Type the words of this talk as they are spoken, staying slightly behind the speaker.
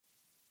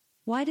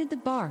Why did the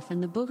barf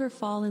and the booger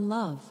fall in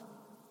love?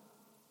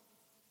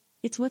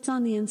 It's what's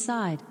on the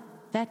inside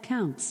that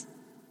counts.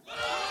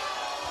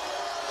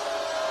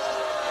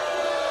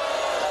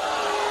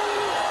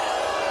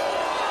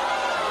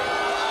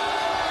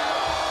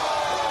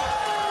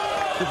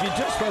 If you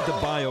just read the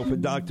bio for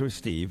Dr.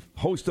 Steve,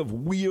 host of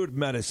Weird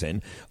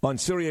Medicine on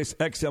Sirius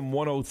XM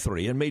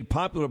 103 and made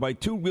popular by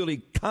two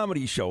really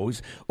comedy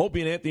shows,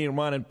 Opie and Anthony and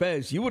Ron and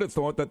Fez, you would have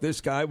thought that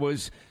this guy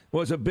was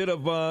a bit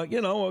of, a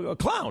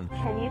clown.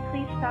 Can you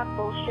please stop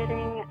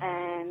bullshitting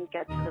and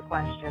get to the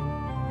question?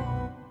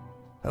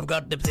 I've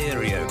got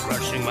diphtheria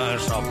crushing my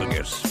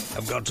esophagus.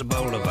 I've got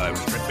Ebola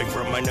virus dripping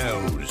from my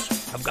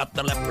nose. I've got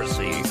the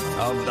leprosy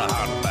of the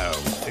heart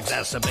valve,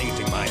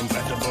 exacerbating my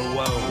incredible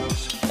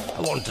woes. I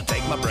want to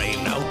take my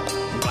brain out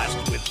and blast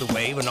it with the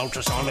wave, an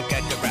ultrasonic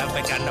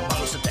echographic and a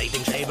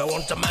pulsating shave. I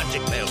want a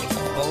magic pill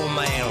for all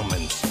my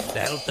ailments, the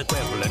health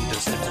equivalent of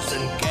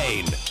Citizen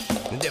Kane.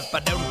 And if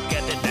I don't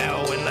get it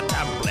now in the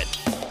tablet,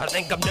 I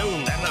think I'm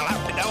doomed and I'll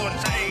have to go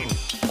insane.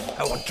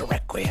 I want a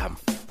requiem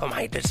for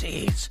my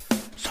disease,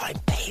 so I'm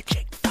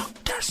paging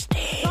Dr.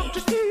 Steve. Dr.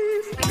 Steve!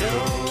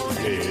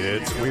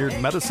 It's Weird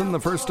Medicine, the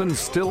first and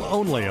still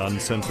only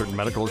uncensored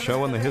medical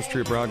show in the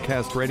history of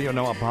broadcast radio,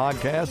 now a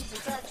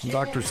podcast. I'm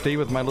Dr. Steve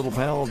with my little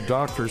pal,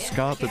 Dr.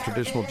 Scott, the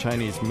traditional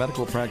Chinese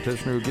medical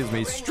practitioner who gives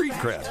me street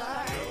cred.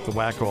 The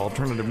wacko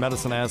alternative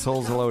medicine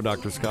assholes. Hello,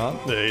 Dr. Scott.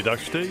 Hey,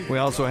 Dr. Steve. We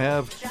also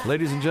have,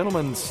 ladies and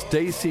gentlemen,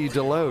 Stacy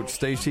Deloach.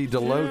 Stacy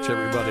Deloach,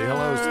 everybody.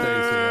 Hello, Stacy.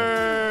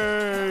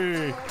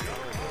 Hey!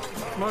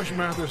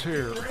 Mushmouth is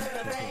here.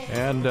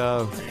 And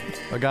a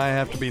guy I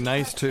have to be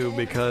nice to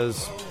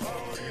because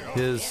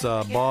his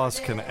boss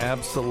can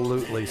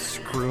absolutely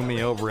screw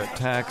me over at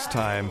tax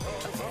time.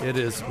 It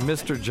is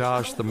Mr.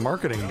 Josh, the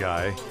marketing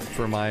guy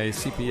for my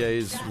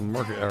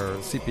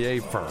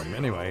CPA firm.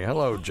 Anyway,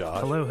 hello,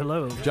 Josh.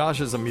 Hello. Josh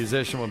is a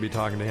musician. We'll be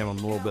talking to him a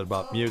little bit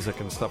about music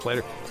and stuff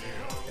later.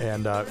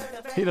 And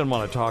he didn't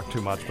want to talk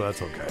too much, but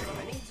that's okay.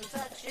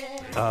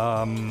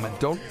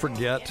 Don't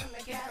forget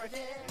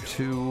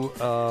to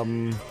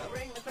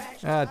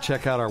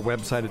check out our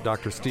website at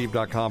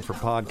drsteve.com for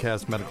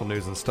podcasts, medical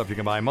news, and stuff you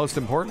can buy. Most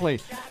importantly,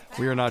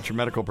 we are not your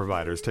medical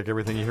providers. Take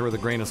everything you hear with a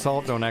grain of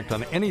salt. Don't act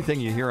on anything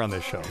you hear on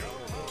this show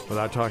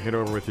without talking it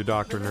over with your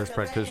doctor, nurse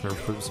practitioner,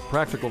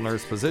 practical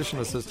nurse, physician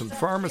assistant,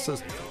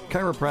 pharmacist,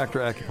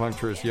 chiropractor,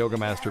 acupuncturist, yoga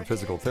master,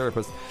 physical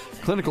therapist,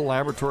 clinical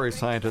laboratory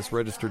scientist,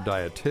 registered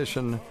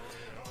dietitian,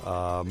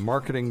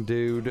 marketing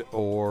dude,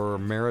 or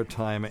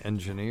maritime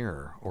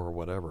engineer, or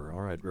whatever.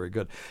 All right, very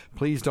good.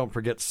 Please don't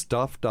forget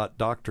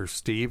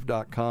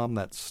stuff.drsteve.com.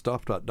 That's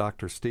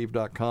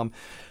stuff.drsteve.com.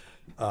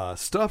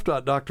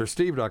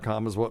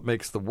 Stuff.drsteve.com is what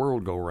makes the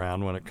world go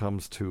round when it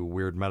comes to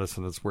weird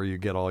medicine. It's where you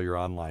get all your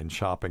online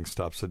shopping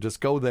stuff. So just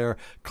go there,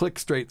 click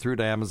straight through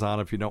to Amazon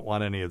if you don't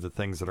want any of the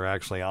things that are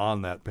actually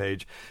on that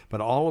page.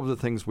 But all of the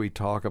things we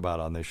talk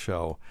about on this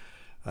show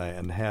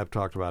and have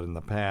talked about in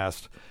the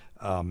past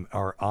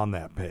are on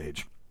that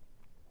page.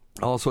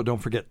 Also, don't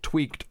forget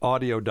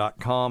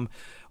tweakedaudio.com.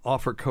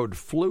 Offer code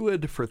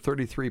FLUID for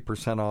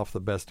 33% off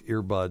the best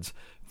earbuds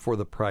for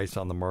the price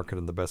on the market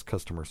and the best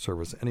customer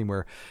service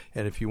anywhere.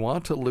 And if you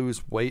want to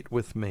lose weight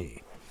with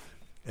me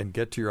and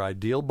get to your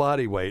ideal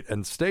body weight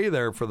and stay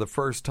there for the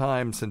first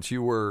time since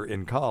you were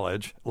in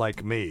college,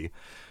 like me,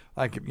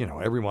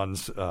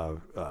 everyone's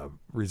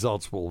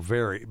results will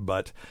vary,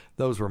 but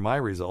those were my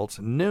results.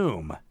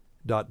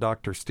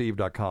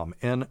 Noom.drsteve.com.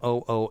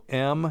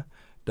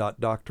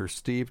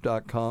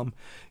 NOOM.drsteve.com.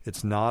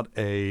 It's not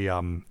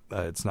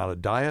a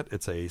diet.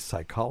 It's a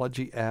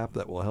psychology app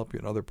that will help you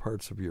in other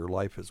parts of your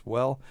life as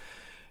well.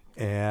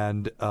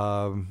 And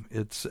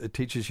it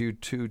teaches you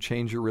to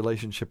change your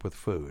relationship with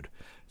food.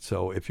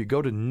 So if you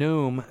go to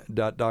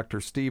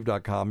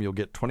noom.drsteve.com, you'll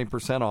get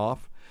 20%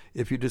 off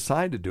if you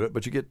decide to do it,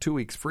 but you get 2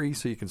 weeks free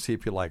so you can see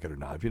if you like it or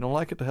not. If you don't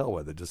like it, to hell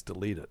with it. Just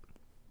delete it.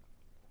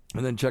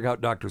 And then check out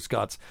Dr.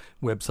 Scott's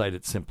website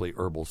at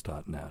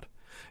simplyherbals.net.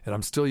 And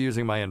I'm still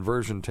using my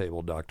inversion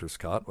table, Dr.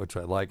 Scott, which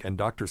I like. And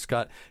Dr.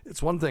 Scott,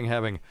 it's one thing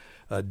having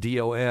a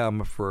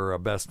DOM for a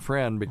best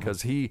friend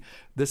because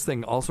this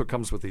thing also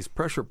comes with these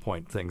pressure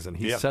point things, and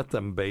he set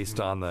them based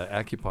on the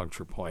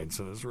acupuncture points,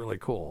 and it's really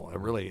cool.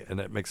 And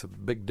it makes a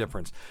big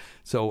difference.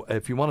 So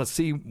if you want to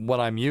see what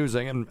I'm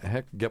using, and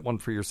heck, get one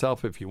for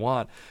yourself if you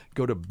want,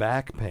 go to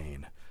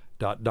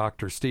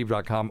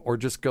backpain.drsteve.com or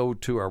just go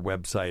to our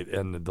website,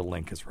 and the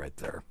link is right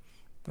there.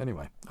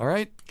 Anyway, all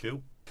right?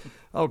 Cool.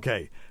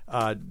 Okay.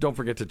 Don't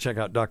forget to check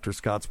out Dr.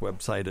 Scott's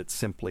website at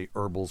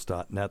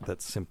simplyherbals.net.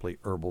 That's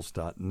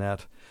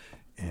simplyherbals.net.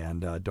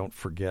 And don't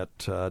forget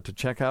to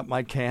check out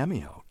my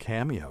Cameo,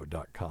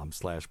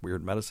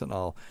 cameo.com/weirdmedicine.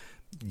 I'll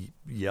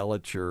yell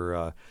at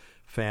your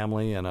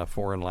family in a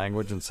foreign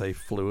language and say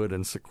fluid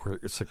and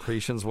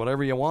secretions,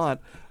 whatever you want,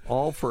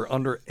 all for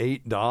under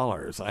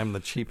 $8. I'm the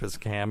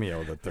cheapest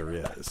Cameo that there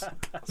is. So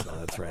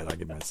that's right. I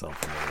give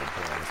myself a little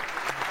applause.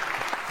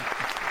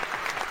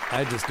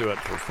 I just do it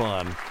for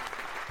fun.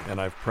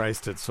 and I've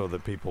priced it so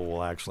that people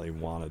will actually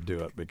want to do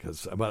it.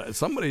 Because but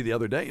somebody the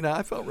other day,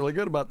 I felt really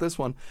good about this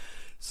one.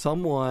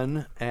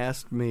 Someone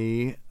asked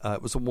me,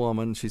 it was a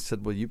woman, she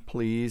said, will you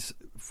please,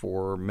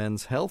 for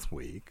Men's Health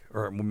Week,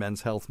 or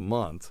Men's Health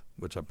Month,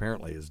 which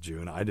apparently is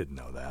June, I didn't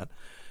know that.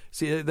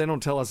 See, they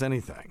don't tell us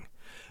anything.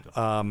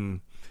 But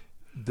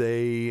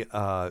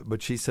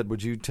she said,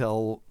 would you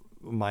tell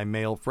my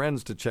male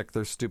friends to check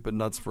their stupid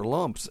nuts for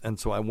lumps? And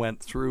so I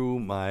went through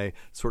my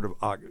sort of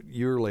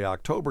yearly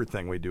October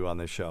thing we do on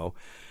this show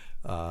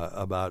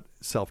about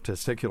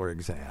self-testicular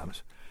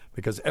exams,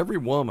 because every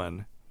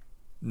woman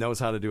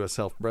knows how to do a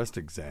self-breast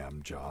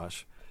exam,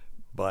 Josh.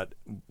 But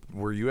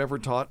were you ever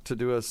taught to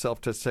do a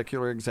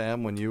self-testicular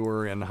exam when you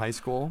were in high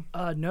school?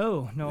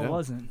 No, I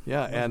wasn't.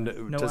 Yeah,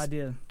 and no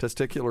idea.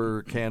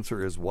 Testicular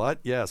cancer is what?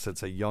 Yes,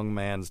 it's a young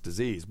man's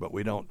disease, but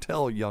we don't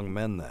tell young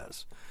men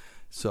this.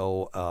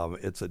 So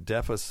it's a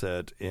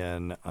deficit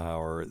in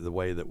the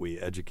way that we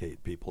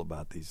educate people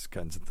about these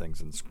kinds of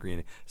things and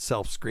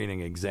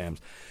self-screening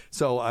exams.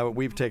 So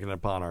we've taken it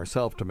upon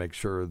ourselves to make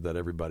sure that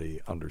everybody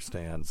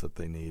understands that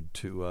they need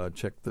to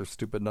check their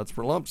stupid nuts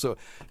for lumps. So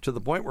to the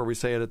point where we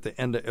say it at the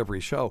end of every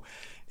show.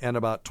 And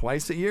about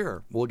twice a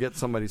year, we'll get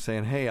somebody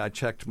saying, hey, I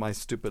checked my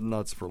stupid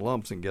nuts for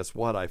lumps, and guess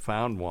what? I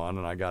found one,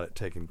 and I got it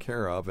taken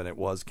care of, and it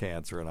was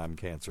cancer, and I'm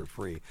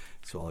cancer-free.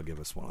 So I'll give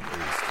us one of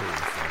these, too.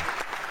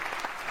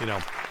 So,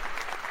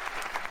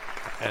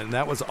 and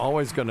that was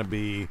always going to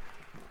be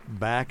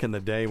back in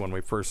the day when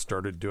we first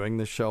started doing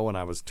the show, and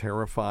I was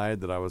terrified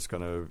that I was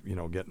going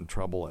to, get in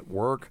trouble at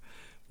work,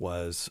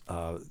 was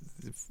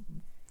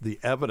the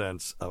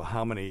evidence of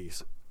how many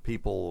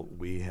people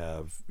we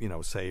have,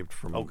 saved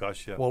from. Oh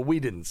gosh, yeah. Well, we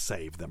didn't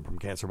save them from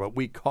cancer, but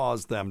we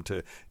caused them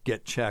to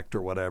get checked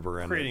or whatever,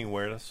 and creating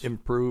awareness,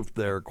 improved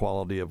their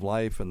quality of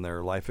life and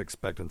their life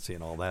expectancy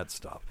and all that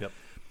stuff. Yep.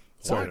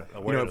 So,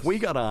 if we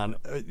got on,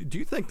 do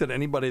you think that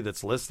anybody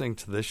that's listening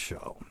to this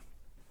show,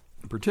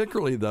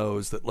 particularly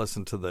those that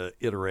listen to the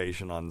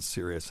iteration on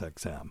Sirius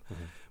XM,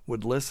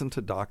 would listen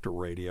to Dr.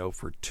 Radio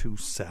for 2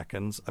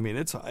 seconds? I mean,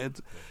 it's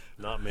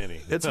not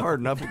many. It's hard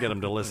enough to get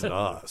them to listen to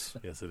us.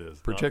 Yes, it is.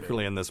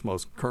 Particularly in this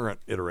most current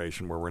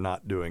iteration where we're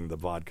not doing the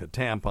vodka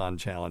tampon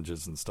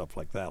challenges and stuff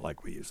like that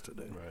like we used to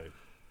do. Right.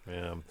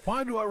 Yeah.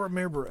 Why do I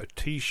remember a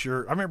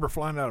T-shirt? I remember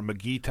flying out of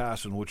McGee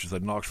Tyson, which is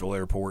at Knoxville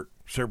Airport,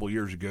 several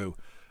years ago,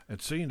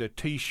 and seeing a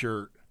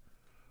T-shirt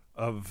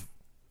of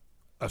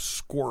a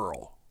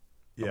squirrel.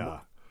 Yeah.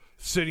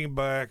 Sitting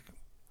back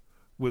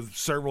with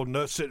several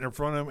nuts sitting in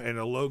front of him and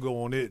a logo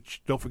on it.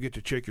 Don't forget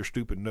to check your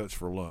stupid nuts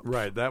for lumps.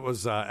 Right. That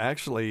was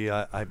actually,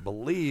 I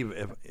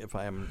believe, if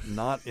I am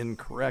not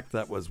incorrect,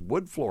 that was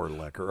Wood Floor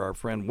Liquor. Our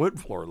friend Wood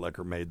Floor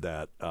Liquor made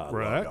that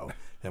logo,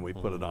 and we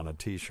put it on a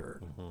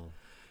T-shirt.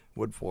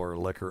 Wood Floor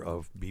Liquor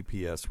of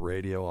BPS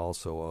Radio,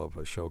 also of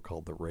a show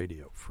called The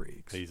Radio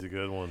Freaks. He's a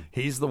good one.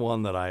 He's the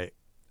one that I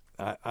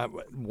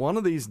one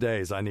of these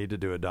days I need to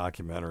do a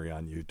documentary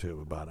on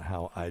YouTube about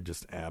how I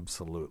just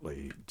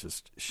absolutely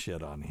just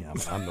shit on him.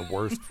 I'm the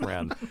worst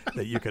friend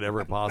that you could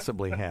ever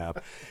possibly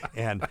have.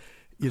 And,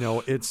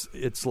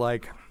 it's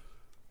like,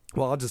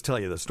 well, I'll just tell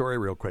you the story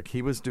real quick.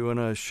 He was doing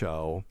a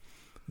show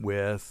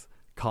with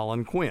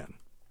Colin Quinn.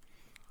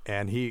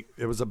 And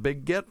it was a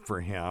big get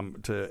for him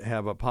to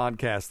have a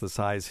podcast the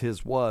size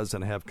his was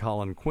and have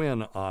Colin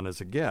Quinn on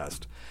as a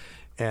guest.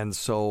 And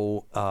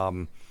so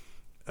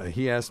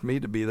he asked me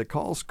to be the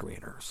call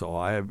screener. So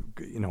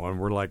and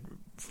we're like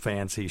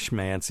fancy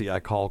schmancy. I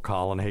call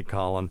Colin, hey,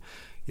 Colin,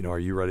 are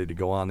you ready to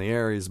go on the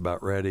air? He's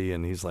about ready.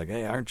 And he's like,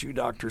 hey, aren't you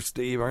Dr.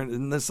 Steve?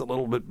 Isn't this a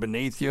little bit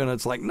beneath you? And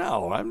it's like,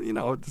 no,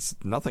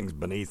 nothing's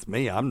beneath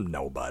me. I'm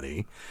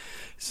nobody.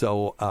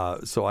 So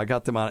I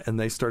got them on, and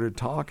they started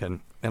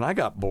talking, and I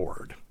got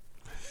bored.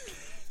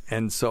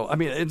 And so,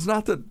 it's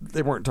not that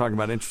they weren't talking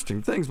about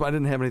interesting things, but I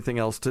didn't have anything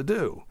else to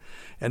do.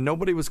 And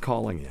nobody was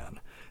calling in.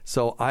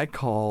 So I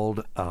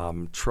called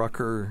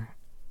Trucker,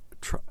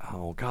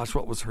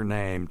 what was her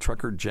name?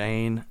 Trucker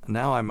Jane.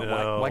 Now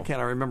why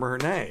can't I remember her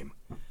name?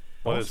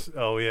 Was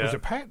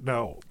it Pat?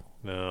 No.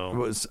 It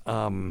was,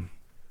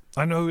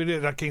 I know who it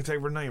is. I can't say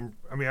her name.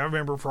 I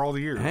remember for all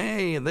the years.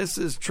 Hey, this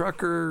is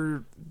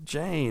Trucker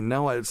Jane.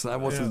 No, I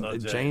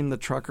wasn't Jane the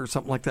Trucker,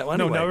 something like that. Well,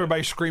 anyway, no,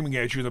 everybody's screaming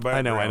at you in the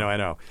background. I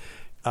know.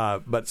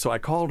 But so I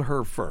called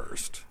her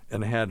first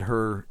and had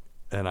her,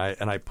 and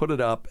I put it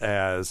up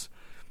as,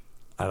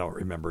 I don't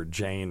remember,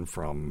 Jane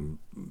from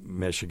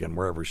Michigan,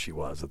 wherever she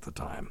was at the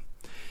time.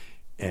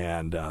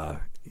 And,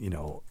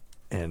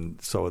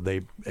 and so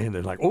they're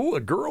like, oh, a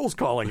girl's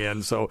calling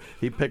in. So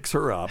he picks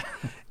her up.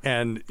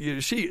 And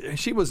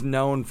she was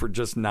known for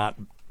just not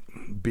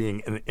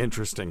being an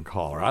interesting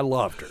caller. I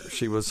loved her.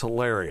 She was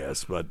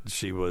hilarious, but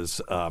she was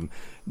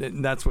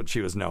that's what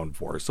she was known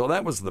for. So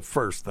that was the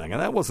first thing,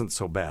 and that wasn't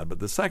so bad. But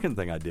the second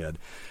thing I did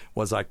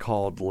was I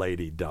called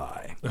Lady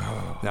Di.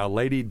 Now,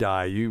 Lady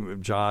Di, you,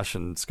 Josh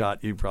and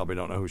Scott, you probably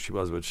don't know who she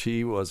was, but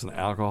she was an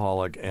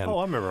alcoholic. And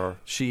I remember her.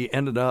 She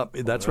ended up,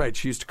 that's right,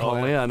 she used to call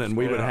in, and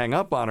we would hang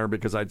up on her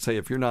because I'd say,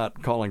 if you're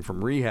not calling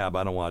from rehab,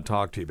 I don't want to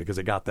talk to you, because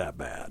it got that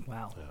bad.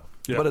 Wow. Yeah.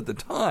 Yeah. But at the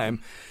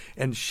time,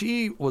 and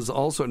she was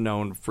also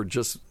known for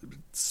just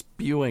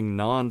spewing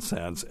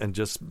nonsense and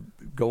just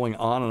going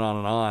on and on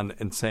and on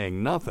and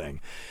saying nothing.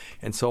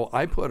 And so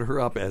I put her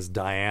up as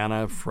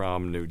Diana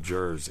from New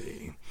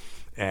Jersey.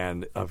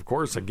 And, of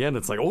course, again,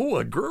 it's like, oh,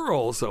 a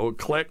girl. So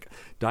click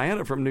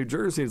Diana from New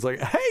Jersey. It's like,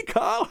 hey,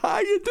 Kyle, how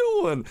you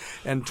doing?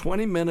 And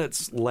 20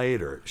 minutes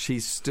later,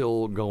 she's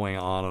still going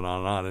on and on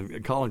and on.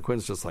 And Colin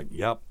Quinn's just like,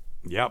 yep,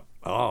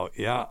 oh,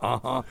 yeah,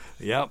 uh-huh,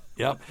 yep.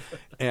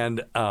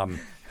 And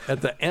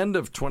at the end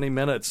of 20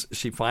 minutes,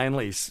 she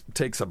finally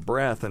takes a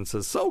breath and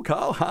says, so,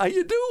 Kyle, how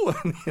you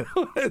doing?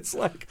 It's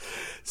like,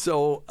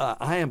 so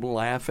I am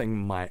laughing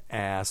my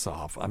ass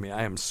off. I mean,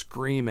 I am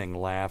screaming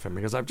laughing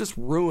because I've just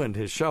ruined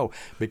his show.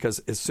 Because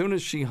as soon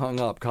as she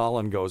hung up,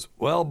 Colin goes,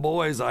 well,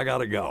 boys, I got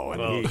to go.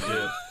 And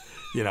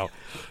he,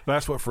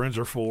 that's what friends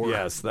are for.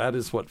 Yes, that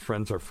is what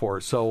friends are for.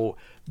 So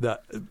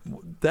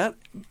that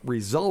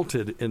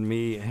resulted in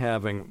me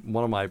having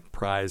one of my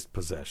prized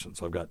possessions.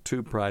 So I've got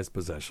two prized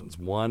possessions.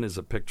 One is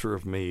a picture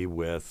of me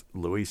with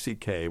Louis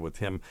C.K. with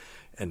him,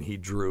 and he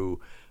drew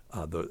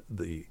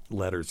the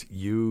letters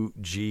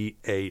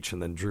U-G-H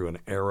and then drew an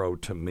arrow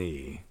to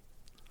me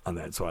on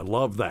that. So I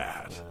love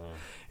that.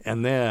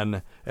 And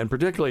then, and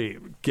particularly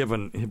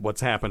given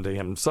what's happened to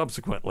him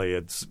subsequently,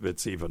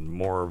 it's even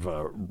more of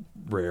a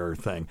rare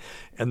thing.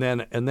 And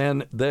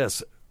then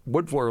this.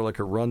 Wood Floor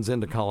Liquor runs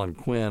into Colin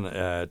Quinn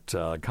at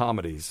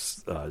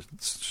Comedy's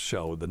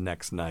show the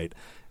next night,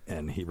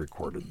 and he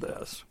recorded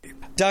this.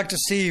 Dr.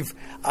 Steve,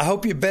 I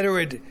hope you're better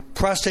at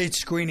prostate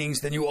screenings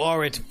than you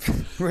are at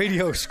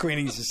radio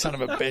screenings, you son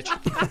of a bitch.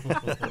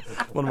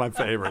 One of my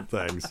favorite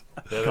things.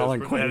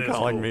 Colin Quinn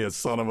calling me a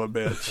son of a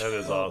bitch. That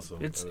is awesome.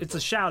 It's a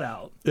shout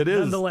out. It is.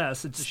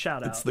 Nonetheless, it's a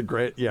shout out. It's the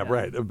great, yeah,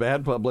 right.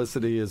 Bad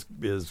publicity is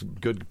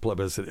good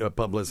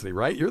publicity,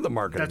 right? You're the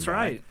marketing That's guy.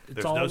 right.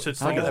 There's no such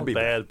thing as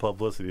bad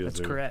publicity. That's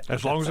correct.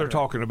 As long as they're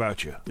talking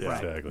about you. Yeah,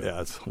 exactly.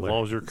 Yeah, it's as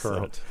long as you're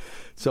current.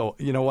 So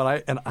you know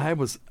what? I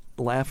was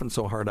laughing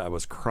so hard I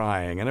was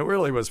crying, and it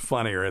really was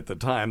funnier at the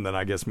time than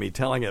I guess me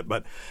telling it.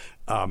 But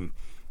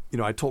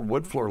I told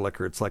Wood Floor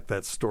Liquor, it's like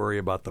that story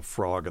about the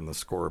frog and the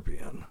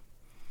scorpion.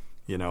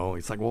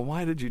 It's like, well,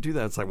 why did you do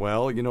that? It's like,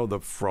 well, the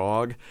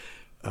frog.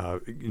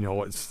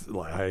 It's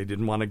like, I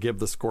didn't want to give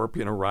the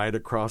scorpion a ride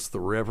across the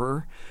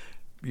river.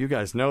 You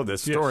guys know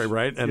this story,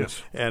 right? And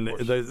yes, and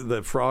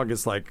the frog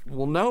is like,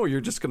 well, no,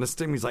 you're just going to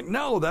sting me. He's like,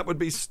 no, that would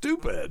be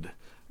stupid.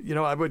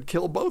 I would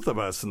kill both of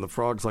us. And the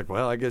frog's like,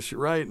 well, I guess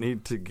you're right.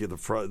 Need to get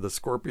the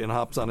scorpion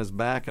hops on his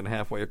back, and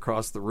halfway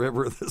across the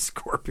river, the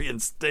scorpion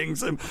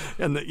stings him.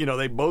 And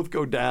they both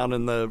go down.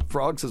 And the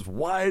frog says,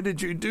 "Why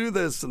did you do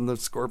this?" And the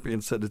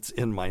scorpion said, "It's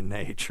in my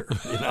nature."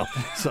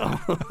 So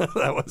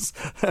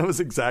that was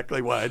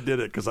exactly why I did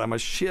it, because I'm a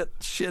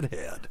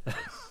shithead.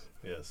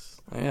 Yes.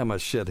 I am a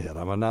shithead.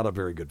 I'm not a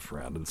very good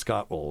friend, and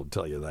Scott will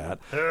tell you that.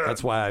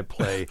 That's why I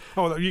play.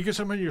 Oh, you get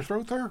something in your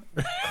throat there?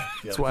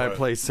 That's why I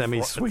play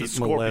Semi-Sweet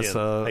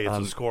Melissa. Hey, it's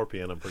a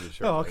scorpion, I'm pretty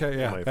sure. Oh, okay,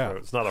 yeah.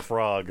 It's not a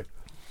frog.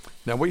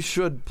 Now, we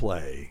should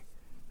play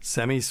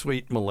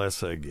Semi-Sweet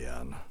Melissa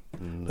again.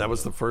 No. That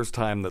was the first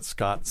time that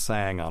Scott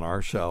sang on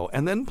our show,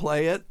 and then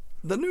play it.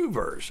 The new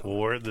version.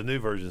 Or the new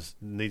version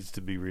needs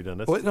to be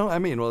redone. Let's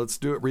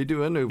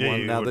redo a new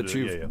one now that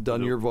you've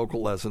done your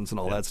vocal lessons and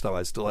all that stuff.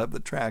 I still have the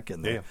track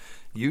in there. Yeah.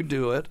 You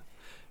do it,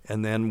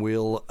 and then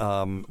we'll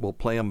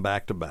play them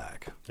back to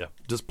back. Yeah.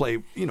 Just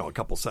play, a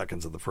couple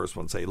seconds of the first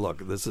one. Say,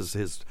 look, this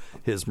is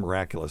his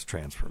miraculous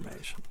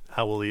transformation.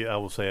 I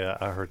will say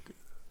I heard.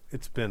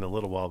 It's been a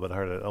little while, but I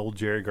heard an old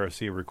Jerry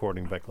Garcia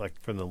recording back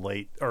like from the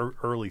late or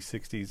early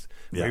 '60s,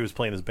 where he was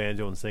playing his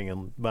banjo and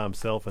singing by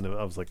himself, and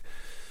I was like,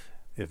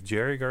 if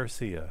Jerry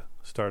Garcia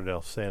started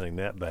off sounding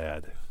that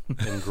bad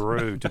and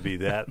grew to be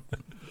that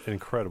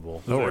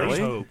incredible,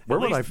 really?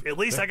 At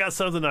least I got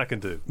something I can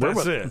do. Where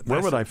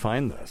would I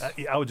find this?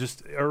 I would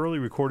just early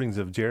recordings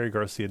of Jerry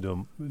Garcia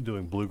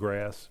doing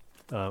bluegrass.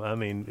 Some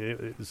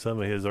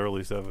of his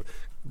early stuff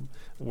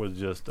was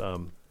just,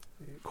 of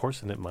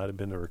course, and it might have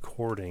been the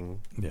recording,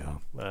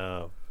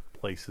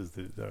 places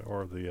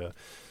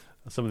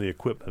some of the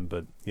equipment,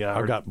 but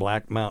I've got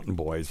Black Mountain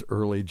Boys,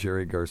 early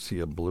Jerry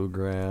Garcia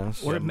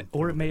bluegrass, or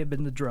it may have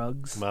been the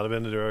drugs. Might have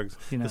been the drugs.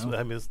 This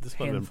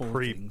might have been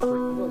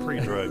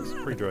pre-drugs.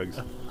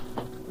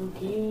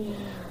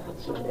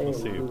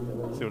 Let's see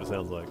what it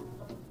sounds like.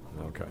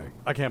 Okay,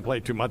 I can't play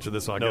too much of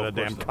this, so I get a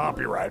damn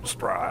copyright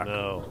strike.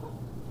 No,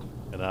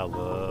 and I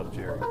love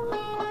Jerry.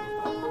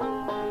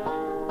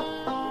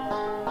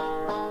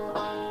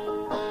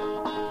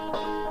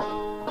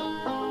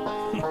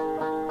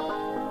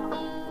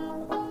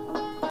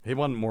 He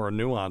wasn't more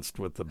nuanced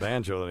with the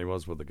banjo than he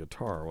was with the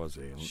guitar, was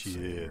he?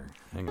 Shit.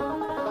 Hang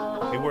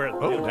on. He'll wear it.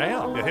 Oh,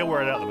 damn. Yeah, he'll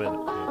wear it out in a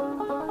minute.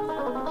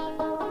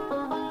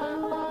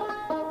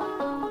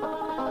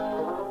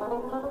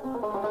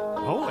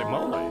 Yeah. Holy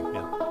moly.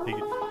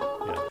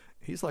 Yeah.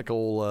 He's like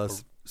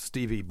old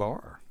Stevie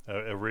Barr.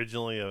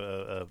 Originally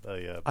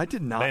I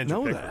did not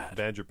know that.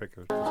 Banjo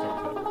picker.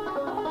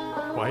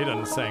 Well, he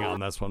doesn't sing on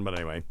this one, but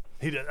anyway.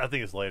 I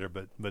think it's later,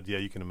 but yeah,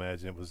 you can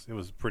imagine it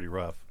was pretty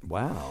rough.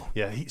 Wow.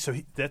 Yeah,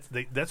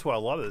 that's why a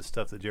lot of the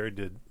stuff that Jerry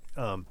did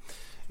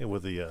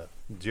with the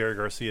Jerry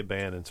Garcia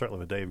band, and certainly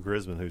with Dave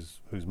Grisman,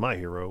 who's my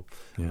hero,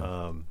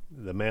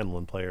 the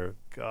mandolin player.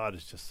 God,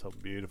 it's just so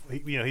beautiful.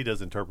 He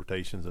does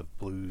interpretations of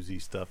bluesy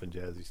stuff and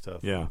jazzy stuff.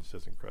 Yeah, it's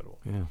just incredible.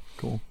 Yeah,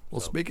 cool.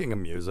 Well, speaking of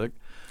music,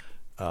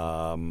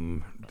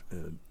 Dr.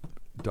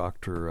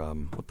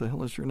 What the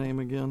hell is your name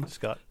again?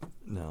 Scott.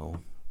 No.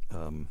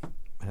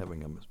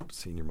 Having a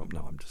senior moment.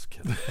 No, I'm just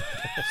kidding.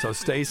 So,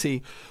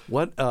 Stacy,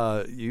 what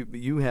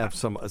you have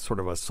some sort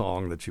of a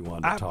song that you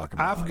wanted to talk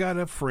about? I've got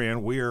a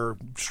friend. We are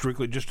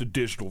strictly just a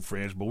digital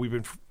friends, but we've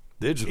been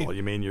digital.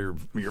 You mean you're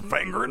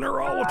fingering her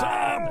all the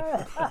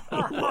time?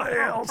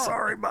 Well,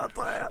 sorry about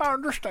that. I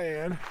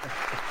understand.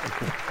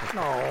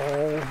 No.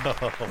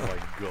 Oh my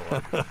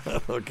God.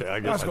 Okay, I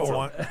guess let's go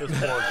on. Just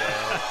more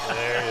down.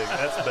 There you go.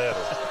 That's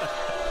better.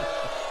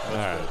 All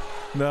right.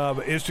 No,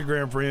 but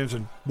Instagram friends,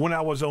 and when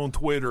I was on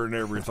Twitter and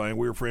everything,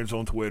 we were friends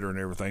on Twitter and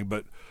everything.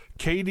 But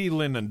Katie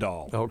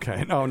Linendahl.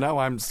 Okay. No,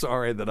 I'm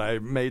sorry that I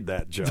made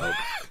that joke.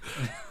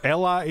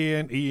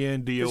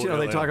 Linendahl.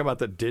 They talk about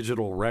the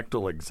digital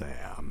rectal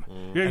exam.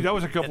 Yeah, that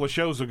was a couple of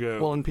shows ago.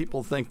 Well, and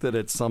people think that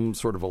it's some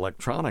sort of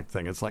electronic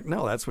thing. It's like,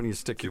 no, that's when you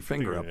stick your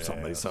finger up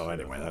somebody. So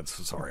anyway,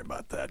 sorry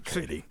about that,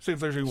 Katie. See if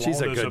there's any She's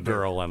a walnuts good up there.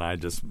 girl, and I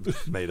just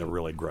made a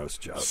really gross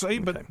joke. See,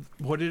 but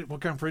what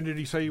kind of friend did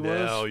he say he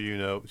was?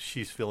 Now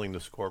she's feeling the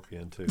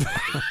scorpion too.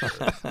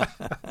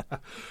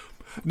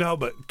 No,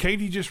 but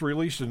Katie just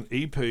released an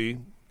EP,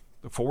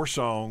 4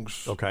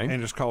 songs. Okay.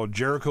 And it's called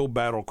Jericho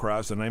Battle Cry.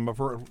 It's the name of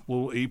her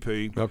little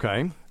EP.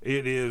 Okay.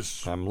 It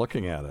is. I'm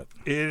looking at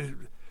it.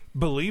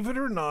 Believe it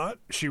or not,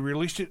 she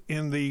released it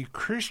in the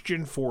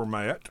Christian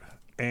format.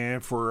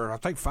 And for, I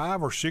think,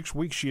 5 or 6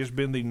 weeks, she has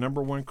been the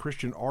 #1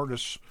 Christian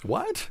artist.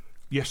 What?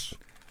 Yes.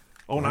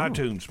 On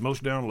iTunes,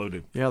 most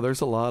downloaded. Yeah,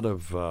 there's a lot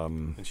of...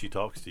 And she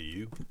talks to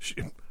you?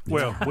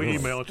 We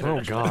email it to her.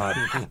 Oh, God.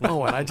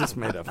 Oh, and I just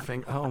made a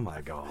finger. Oh,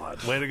 my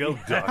God. Way to go,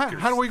 doctor.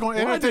 How are we going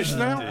to edit this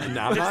now?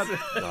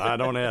 I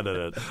don't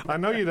edit it. I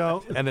know you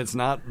don't. And it's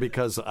not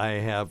because I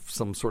have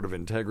some sort of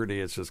integrity.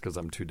 It's just because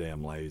I'm too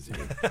damn lazy.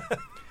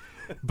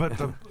 But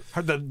the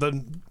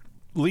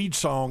lead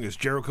song is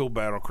Jericho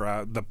Battle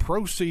Cry. The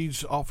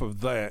proceeds off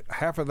of that,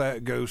 half of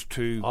that goes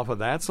to... Off of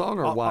that song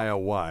or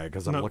YOY?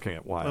 Because I'm looking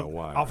at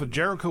YOY. Off of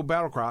Jericho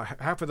Battle Cry,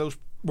 half of those...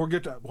 We'll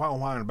get to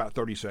YOY in about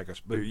 30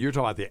 seconds. But you're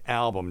talking about the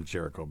album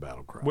Jericho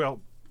Battle Cry.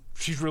 Well,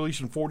 she's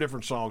releasing 4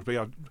 different songs.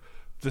 But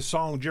the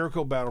song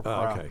Jericho Battle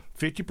Cry,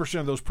 50%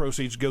 of those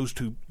proceeds goes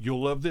to,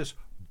 you'll love this,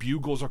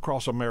 Bugles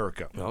Across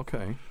America.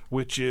 Okay.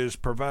 Which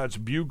provides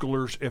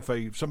buglers. If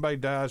somebody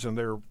dies and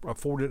they're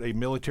afforded a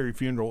military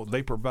funeral,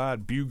 they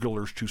provide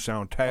buglers to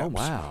sound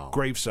taps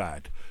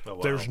graveside. Oh,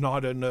 wow. There's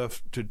not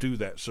enough to do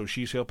that. So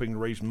she's helping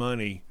raise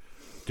money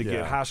to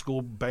get high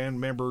school band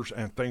members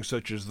and things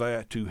such as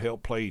that to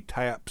help play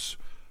taps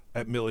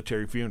at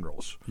military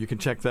funerals. You can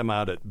check them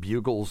out at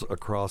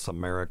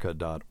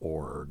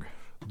buglesacrossamerica.org.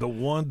 The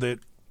one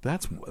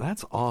that's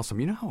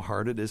awesome. You know how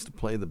hard it is to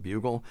play the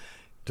bugle,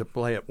 to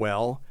play it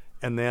well,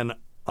 and then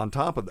on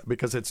top of that,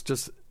 because it's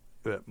just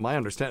my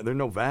understanding, there are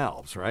no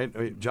valves, right? I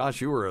mean,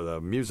 Josh, you were the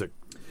music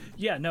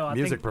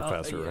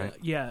professor, right?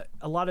 Yeah,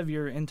 a lot of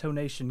your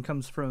intonation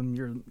comes from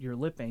your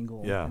lip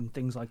angle Yeah. and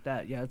things like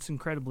that. Yeah, it's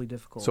incredibly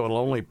difficult. So it'll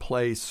only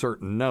play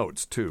certain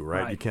notes too,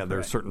 right? Right, You can't. There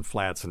are correct. certain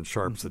flats and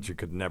sharps that you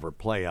could never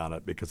play on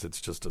it because it's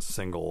just a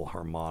single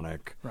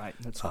harmonic Right,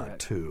 that's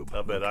correct. tube.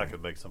 I bet I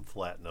could make some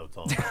flat notes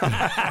on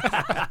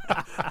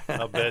that.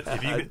 I bet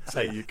if you could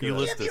say you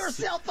listen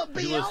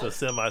to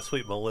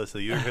Semi-Sweet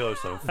Melissa, you hear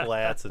some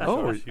flats and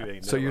sharps you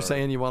ain't so never you're heard.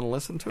 saying you want to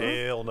listen to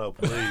it? Hell no,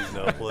 please,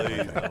 no,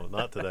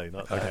 not today,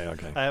 not today.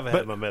 Okay. I haven't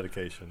had my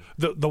medication.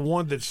 the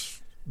one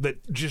there's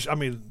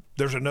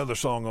another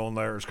song on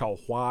there. It's called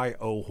Why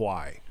Oh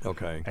Why.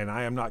 Okay. And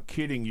I am not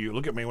kidding you.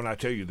 Look at me when I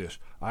tell you this.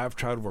 I have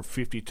tried over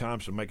 50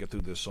 times to make it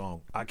through this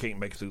song. I can't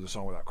make it through the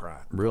song without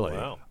crying. Really?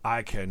 Wow.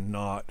 I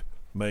cannot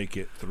make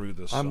it through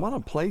the song. I want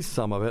to play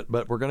some of it,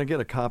 but we're going to get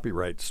a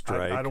copyright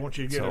strike. I don't want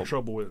you to get in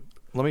trouble with it.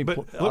 Let me. But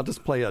I'll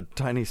just play a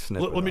tiny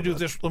snippet. Let me do of it.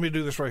 this. Let me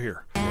do this right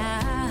here.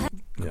 Yeah.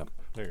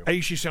 There you go.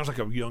 She sounds like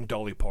a young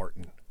Dolly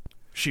Parton.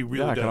 She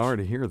really Yeah, I does. can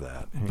already hear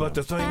that. Hang But on.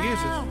 the thing is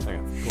Hang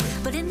on.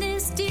 But in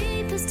this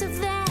deepest of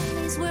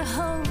valleys where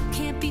hope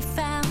can't be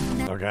found.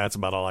 Okay, that's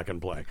about all I can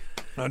play.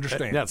 I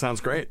understand. Yeah, it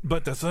sounds great.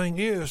 But the thing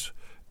is,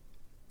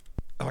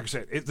 like I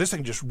said, this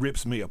thing just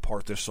rips me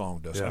apart, this song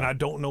does. Yeah. And I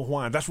don't know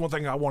why. That's one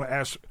thing I want to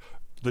ask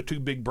the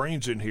two big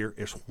brains in here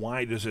is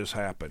why does this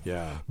happen?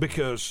 Yeah.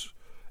 Because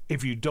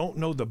if you don't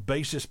know the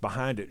basis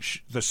behind it,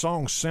 the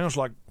song sounds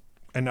like,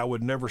 and I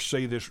would never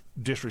say this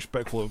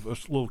disrespectful of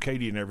little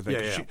Katie and everything.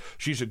 Yeah.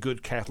 She's a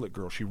good Catholic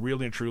girl. She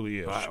really and truly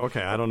is.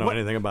 Okay, I don't know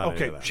anything about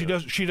any of that.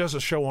 She does a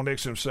show on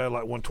XM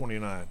Satellite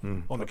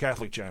 129 on the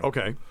Catholic channel.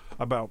 Okay.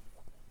 About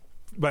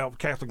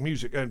Catholic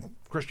music and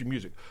Christian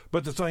music.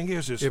 But the thing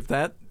is if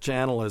that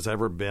channel has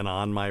ever been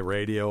on my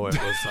radio,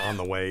 it was on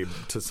the way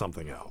to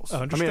something else. I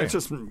mean, understand. it's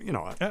just,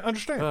 I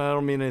understand. I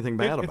don't mean anything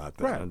bad It- about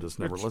that. right. I just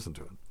never It's- listened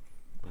to it.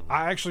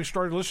 I actually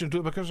started listening to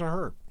it because of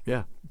her.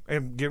 Yeah.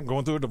 And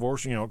going through a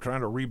divorce,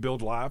 trying to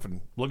rebuild life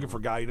and looking for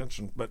guidance.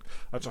 But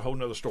that's a whole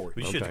nother story.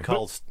 We should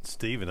call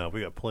Steve and I.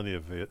 We got plenty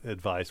of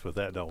advice with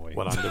that, don't we?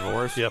 What, on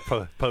divorce? Yeah,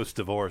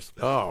 post-divorce.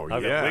 Oh,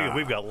 yeah.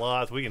 We've got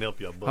lots. We can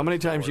help you. How many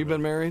times you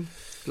been married?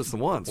 Just the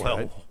once,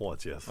 right?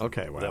 Once, yes.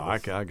 Okay, well,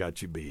 I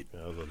got you beat.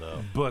 That was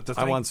enough. But the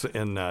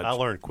thing, I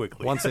learned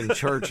quickly. Once in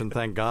church, and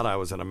thank God I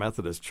was in a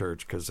Methodist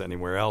church because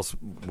anywhere else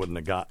wouldn't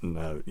have gotten,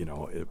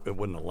 it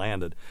wouldn't have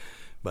landed.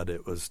 But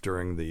it was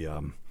during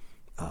the,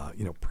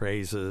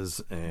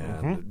 praises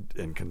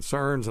and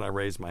concerns, and I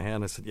raised my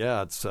hand. I said,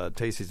 "Yeah, it's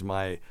Tacy's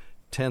my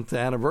 10th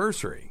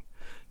anniversary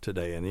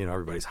today," and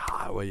everybody's,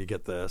 well, you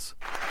get this.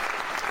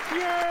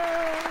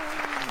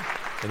 Yeah.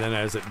 And then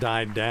as it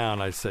died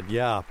down, I said,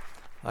 "Yeah,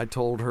 I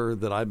told her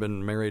that I've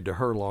been married to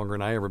her longer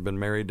than I ever been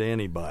married to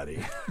anybody.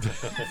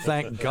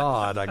 Thank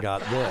God I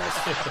got this."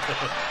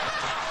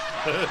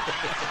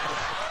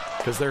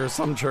 Because there are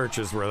some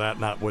churches where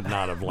that would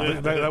not have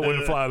landed. that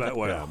wouldn't fly that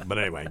way. Yeah, but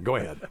anyway, go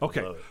ahead.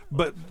 Okay.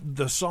 But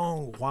the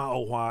song Why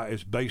Oh Why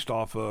is based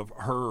off of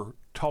her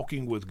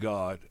talking with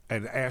God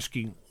and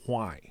asking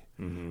why.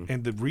 Mm-hmm.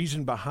 And the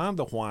reason behind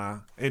the why,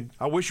 and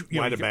I wish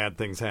why do bad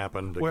things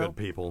happen to good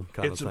people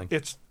kind of thing.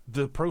 It's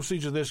the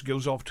proceeds of this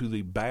goes off to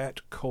the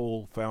Bat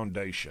Cole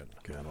Foundation.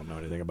 Okay, I don't know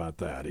anything about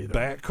that either.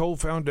 Bat Cole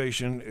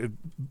Foundation.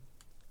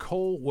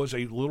 Cole was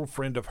a little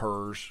friend of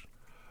hers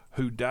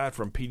who died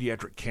from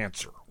pediatric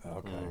cancer.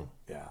 Okay.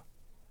 Yeah.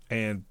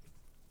 And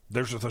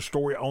there's a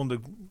story on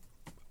the.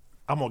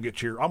 I'm gonna get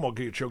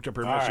choked up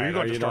here in a minute, so you're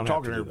going to start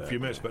talking here in a few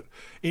minutes. But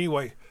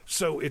anyway,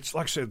 so it's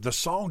like I said, the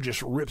song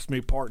just rips me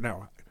apart.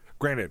 Now,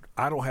 granted,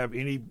 I don't have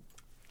any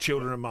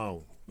children of my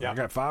own. Yeah. I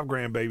got 5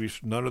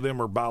 grandbabies. None of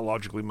them are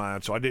biologically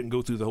mine, so I didn't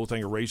go through the whole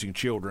thing of raising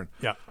children.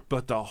 Yeah.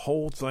 But the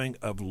whole thing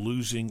of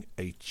losing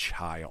a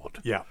child.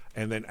 Yeah.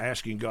 And then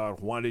asking God,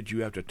 why did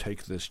you have to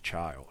take this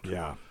child?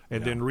 Yeah.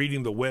 And then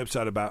reading the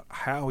website about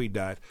how he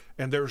died.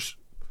 And there's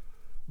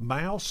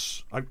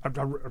Mouse. I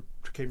can't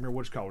remember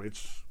what it's called.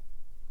 It's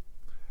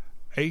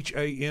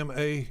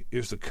HAMA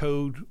is the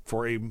code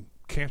for a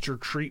cancer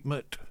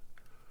treatment.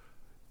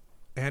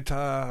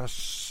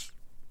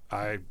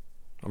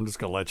 I'm just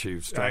going to let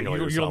you strangle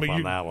yourself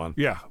on that one.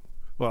 Yeah.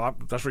 Well,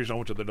 that's the reason I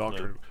went to the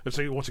doctor. Yeah. And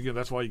see, once again,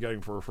 that's why you got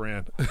him for a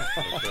friend.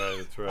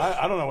 That's right.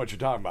 I don't know what you're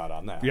talking about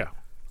on that. Yeah.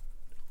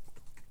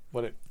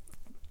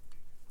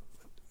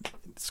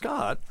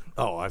 Scott.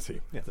 Oh, I see.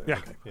 Yeah.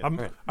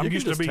 Okay. I'm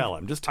used to being. Tell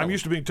him. Just tell I'm him.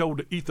 used to being told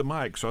to eat the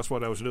mic, so that's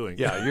what I was doing.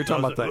 Yeah, you're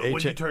talking about the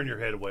when you turn your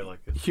head away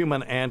like this.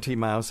 Human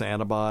anti-mouse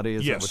antibody.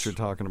 Is yes. that what you're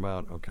talking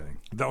about? Okay.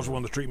 That was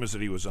one of the treatments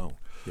that he was on.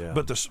 Yeah.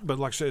 But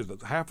like I said,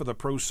 half of the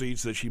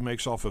proceeds that she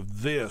makes off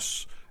of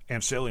this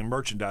and selling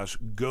merchandise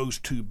goes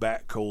to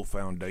Bat Cole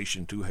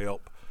Foundation to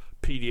help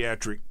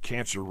pediatric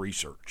cancer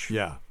research.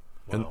 Yeah.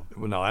 Wow.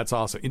 And no, that's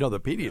awesome. The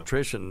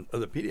pediatrician,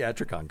 the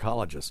pediatric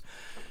oncologists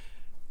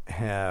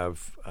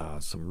have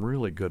some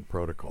really good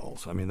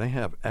protocols. I mean, they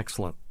have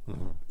excellent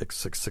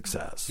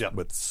success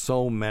with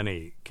so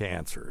many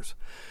cancers.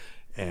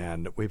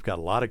 And we've got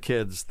a lot of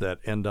kids that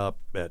end up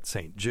at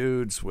St.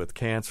 Jude's with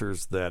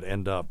cancers that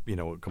end up,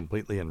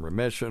 completely in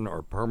remission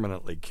or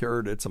permanently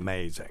cured. It's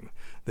amazing.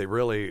 They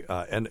really,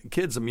 and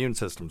kids' immune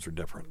systems are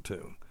different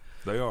too.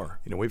 They are.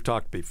 We've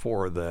talked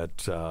before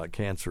that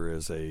cancer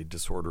is a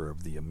disorder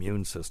of the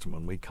immune system.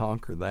 When we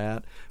conquer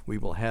that, we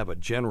will have a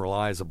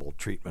generalizable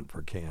treatment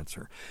for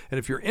cancer. And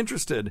if you're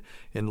interested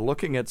in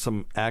looking at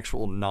some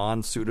actual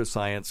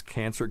non-pseudoscience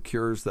cancer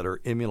cures that are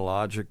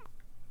immunologic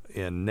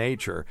in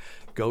nature,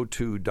 go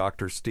to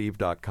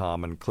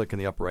drsteve.com and click in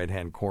the upper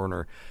right-hand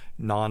corner,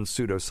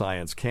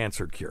 non-pseudoscience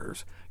cancer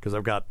cures, because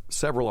I've got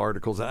several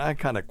articles, and I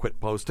kind of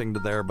quit posting to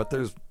there, but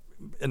there's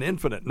an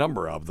infinite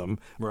number of them.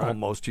 Right.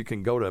 Almost. You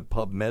can go to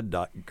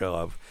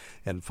pubmed.gov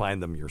and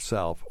find them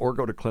yourself, or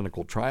go to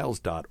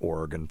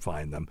clinicaltrials.org and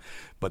find them.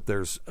 But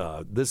there's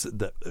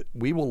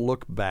we will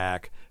look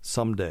back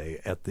someday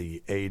at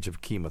the age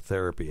of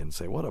chemotherapy and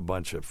say, what a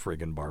bunch of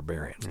friggin'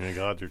 barbarians. Oh my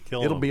God, you're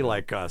killing It'll them. be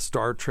like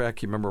Star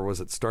Trek. You remember,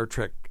 was it Star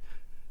Trek?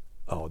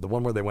 Oh, the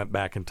one where they went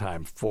back in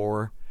time,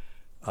 4,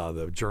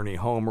 the Journey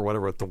Home or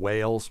whatever, with the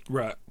whales.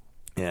 Right.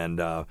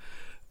 And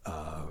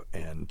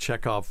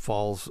Chekhov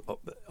falls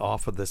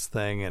off of this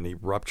thing, and he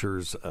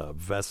ruptures a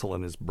vessel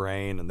in his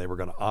brain, and they were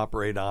going to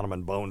operate on him,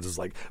 and Bones is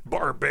like,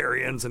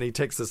 barbarians, and he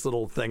takes this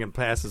little thing and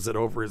passes it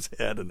over his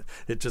head, and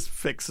it just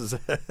fixes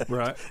it.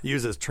 Right.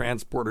 Uses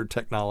transporter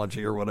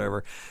technology or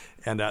whatever.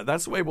 And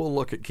that's the way we'll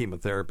look at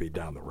chemotherapy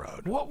down the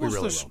road. What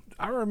was this?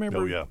 I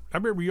remember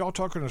y'all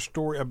talking a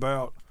story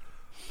about.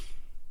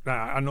 Now,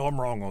 I know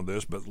I'm wrong on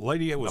this, but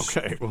lady, it was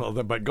okay. Well,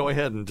 but go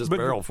ahead and just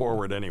barrel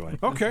forward anyway.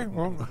 Okay,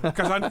 well,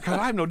 because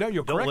I have no doubt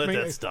you'll correct me. Don't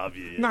let that stop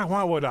you. No,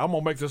 why would I? I'm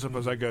gonna make this up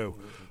as I go.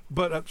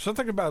 But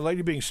something about a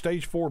lady being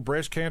stage 4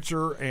 breast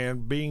cancer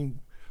and being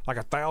like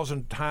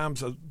 1,000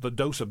 times the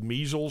dose of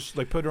measles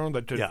they put her on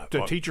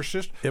to teach her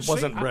sister. It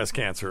wasn't breast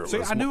cancer.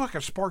 I knew I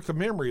could spark the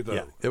memory, though.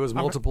 Yeah, it was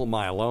multiple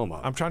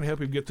myeloma. I'm trying to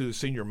help him get through the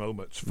senior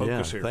moments.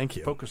 Focus here. Thank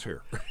you. Focus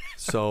here.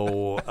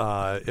 So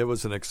it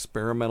was an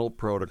experimental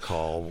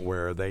protocol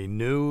where they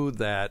knew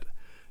that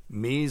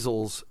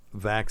measles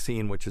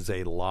vaccine, which is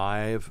a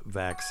live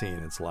vaccine,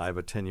 it's live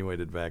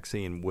attenuated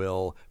vaccine,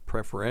 will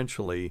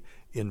preferentially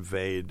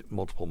invade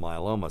multiple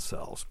myeloma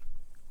cells.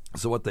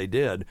 So what they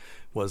did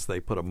was they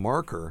put a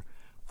marker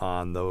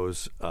on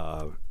those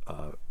on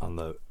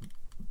the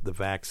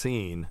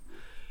vaccine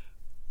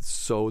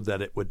so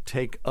that it would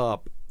take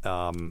up,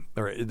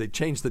 or they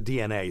changed the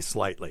DNA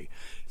slightly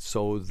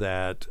so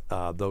that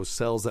those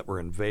cells that were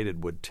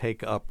invaded would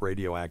take up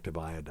radioactive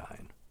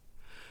iodine.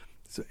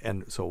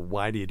 So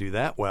why do you do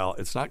that? Well,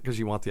 it's not because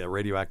you want the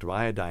radioactive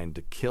iodine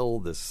to kill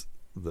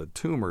the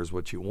tumors.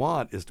 What you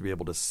want is to be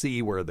able to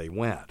see where they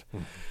went.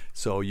 Mm-hmm.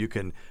 So you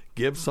can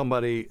give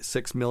somebody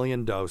 6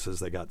 million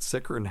doses. They got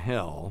sicker than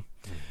hell.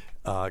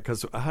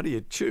 Because how do you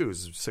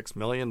choose? 6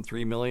 million,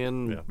 3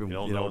 million, you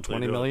know,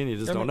 20 million? You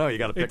just don't know. You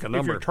got to pick a number.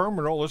 If you're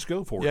terminal, let's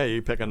go for it. Yeah,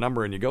 you pick a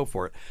number and you go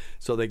for it.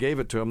 So they gave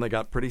it to them. They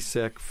got pretty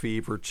sick,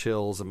 fever,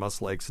 chills, and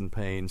muscle aches and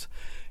pains.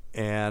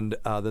 And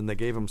then they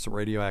gave them some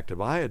radioactive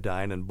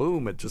iodine, and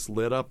boom, it just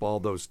lit up all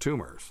those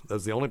tumors. That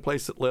was the only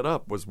place it lit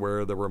up was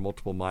where there were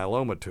multiple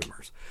myeloma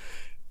tumors.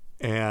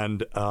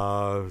 And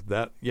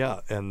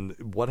and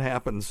what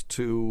happens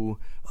to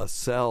a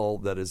cell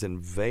that is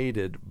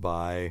invaded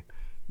by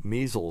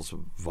measles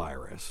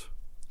virus?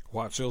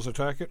 White cells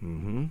attack it?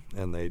 Mm-hmm.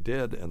 And they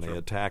did, and they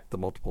attacked the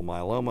multiple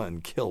myeloma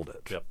and killed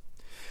it. Yep.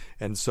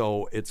 And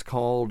so it's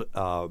called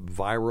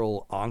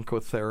viral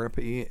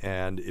oncotherapy.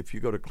 And if you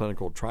go to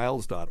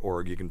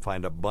clinicaltrials.org, you can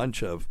find a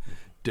bunch of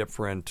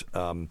different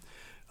viral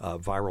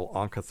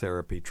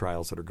oncotherapy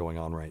trials that are going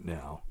on right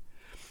now.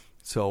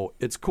 So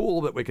it's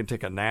cool that we can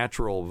take a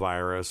natural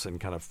virus and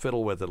kind of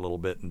fiddle with it a little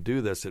bit and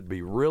do this. It'd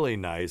be really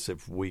nice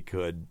if we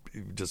could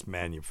just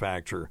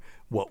manufacture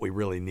what we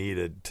really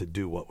needed to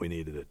do what we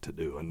needed it to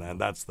do. And then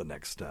that's the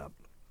next step.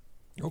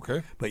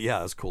 Okay. But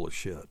yeah, it's cool as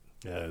shit.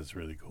 Yeah, it's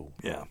really cool.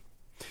 Yeah.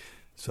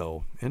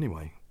 So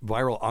anyway,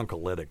 viral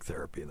oncolytic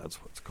therapy,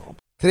 that's what it's called.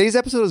 Today's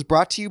episode is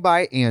brought to you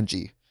by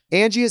Angie.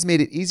 Angie has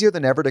made it easier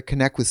than ever to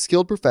connect with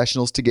skilled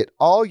professionals to get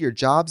all your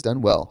jobs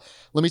done well.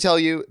 Let me tell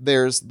you,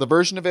 there's the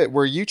version of it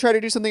where you try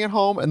to do something at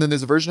home, and then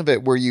there's a version of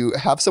it where you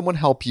have someone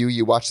help you,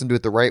 you watch them do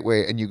it the right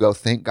way, and you go,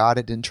 thank God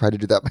I didn't try to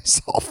do that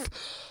myself.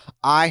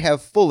 I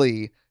have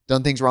fully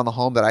done things around the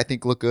home that I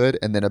think look good,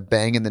 and then a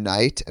bang in the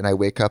night, and I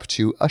wake up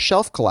to a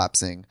shelf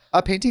collapsing,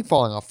 a painting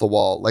falling off the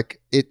wall.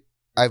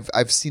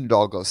 I've seen it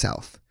all go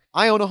south.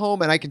 I own a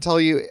home, and I can tell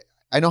you,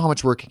 I know how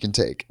much work it can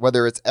take.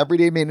 Whether it's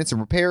everyday maintenance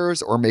and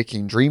repairs or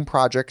making dream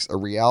projects a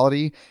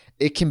reality,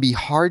 it can be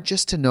hard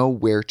just to know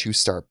where to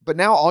start. But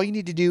now all you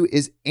need to do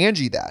is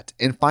Angie that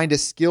and find a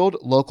skilled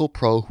local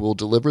pro who will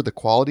deliver the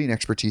quality and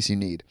expertise you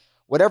need.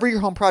 Whatever your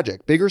home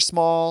project, big or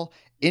small,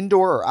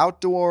 indoor or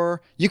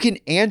outdoor, you can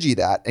Angie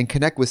that and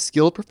connect with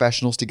skilled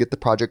professionals to get the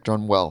project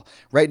done well.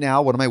 Right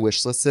now, one of my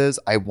wish lists is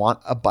I want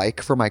a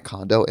bike for my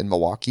condo in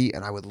Milwaukee,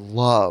 and I would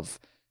love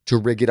to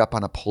rig it up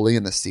on a pulley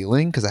in the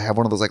ceiling because I have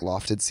one of those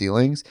lofted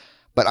ceilings,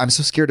 but I'm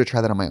so scared to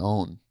try that on my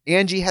own.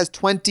 Angie has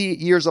 20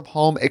 years of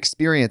home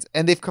experience,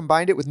 and they've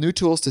combined it with new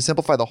tools to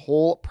simplify the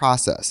whole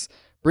process.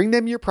 Bring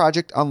them your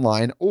project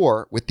online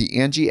or with the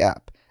Angie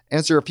app.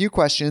 Answer a few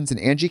questions and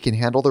Angie can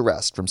handle the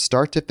rest from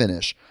start to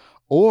finish,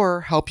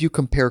 or help you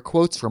compare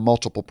quotes from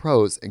multiple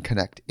pros and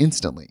connect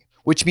instantly,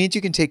 which means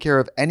you can take care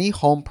of any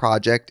home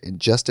project in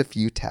just a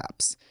few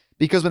taps.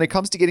 Because when it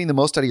comes to getting the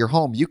most out of your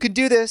home, you can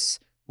do this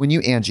when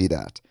you Angie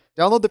that.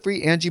 Download the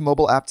free Angie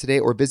mobile app today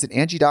or visit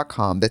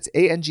Angie.com. That's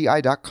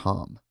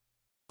ANGI.com.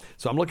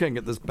 So I'm looking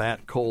at this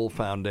Bat Cole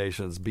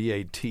Foundation. It's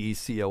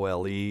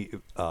BATCOLE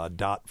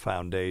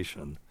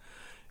 .foundation.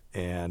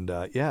 And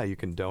you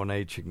can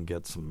donate. You can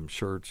get some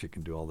shirts. You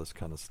can do all this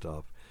kind of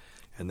stuff.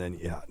 And then,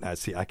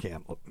 I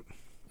can't look.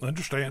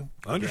 Understand.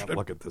 I can't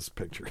look at this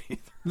picture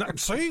either.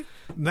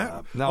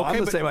 No, no,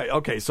 I'm the same way.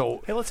 Okay,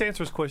 so. Hey, let's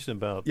answer his question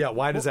about. Yeah,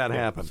 why does that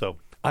happen? So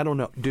I don't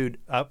know. Dude,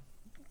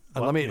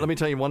 let me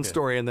tell you one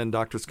story, and then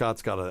Dr.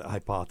 Scott's got a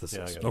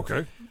hypothesis.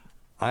 Okay.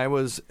 I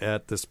was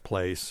at this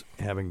place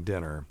having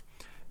dinner,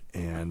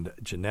 and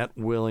Jeanette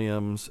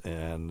Williams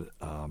and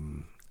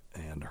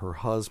her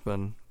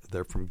husband,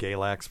 they're from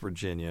Galax,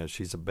 Virginia.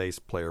 She's a bass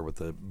player with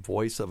the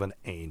voice of an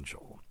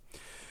angel.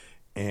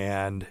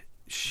 And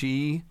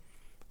she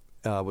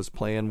was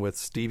playing with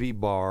Stevie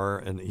Barr,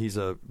 and he's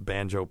a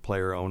banjo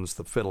player, owns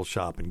the fiddle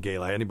shop in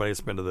Galax. Anybody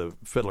that's been to the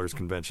Fiddlers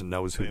Convention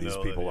knows who these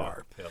people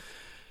are. Yep.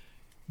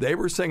 They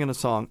were singing a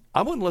song.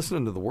 I wasn't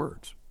listening to the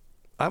words.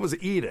 I was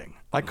eating.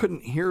 I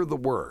couldn't hear the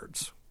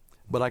words,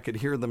 but I could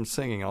hear them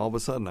singing. All of a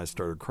sudden, I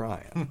started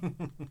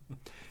crying.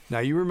 Now,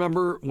 you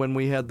remember when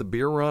we had the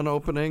beer run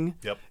opening?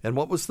 Yep. And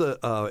what was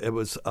it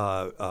was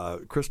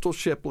Crystal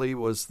Shipley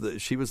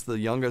she was the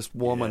youngest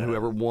woman who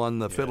ever won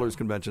the Fiddlers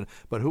Convention.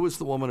 But who was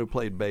the woman who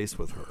played bass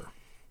with her?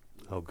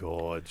 Oh,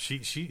 God.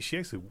 She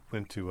actually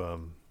went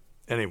to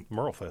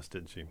Merlefest,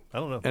 didn't she? I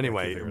don't know.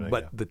 Anyway,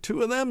 but the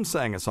two of them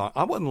sang a song.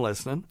 I wasn't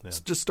listening. Yeah.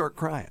 Just start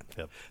crying.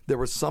 Yep. There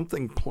was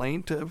something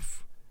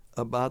plaintive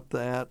about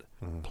that.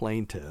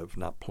 Plaintive,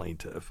 not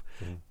plaintive.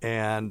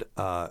 And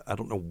I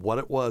don't know what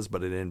it was,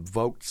 but it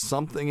invoked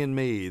something in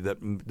me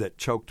that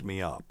choked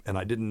me up, and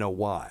I didn't know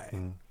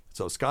why.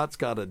 So Scott's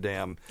got a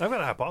damn... I've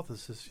got a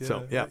hypothesis. Yeah,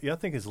 So, yeah. I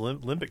think it's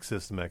limbic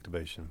system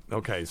activation.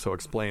 Okay, so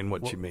explain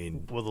what you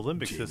mean. Well, the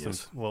limbic system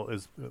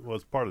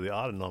was part of the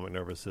autonomic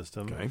nervous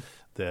system. Okay.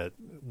 That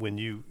when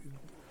you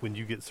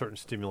get certain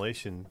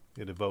stimulation,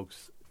 it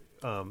evokes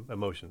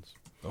emotions.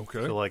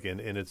 Okay. So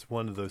and it's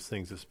one of those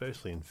things,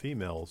 especially in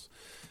females.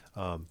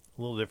 A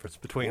little difference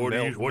between What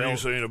are you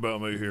saying about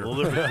me here?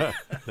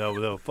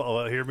 No,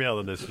 hear me out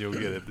on this. You'll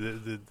get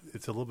it.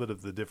 It's a little bit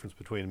of the difference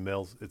between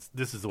males.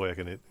 This is the way I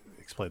can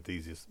explain it the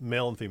easiest.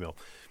 Male and female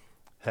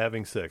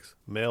having sex.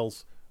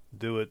 Males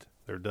do it.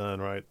 They're done.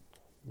 Right.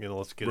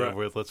 Let's get it over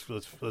with.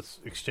 Let's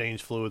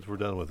exchange fluids. We're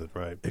done with it.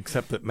 Right.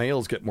 Except that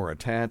males get more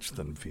attached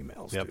than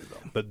females do,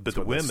 though. But So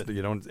the women,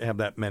 you don't have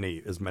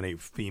as many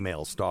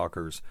female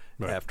stalkers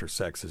after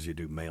sex as you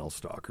do male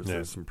stalkers. Yeah.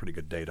 There's some pretty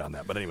good data on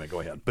that. But anyway,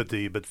 go ahead.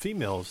 But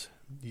females,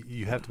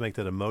 you have to make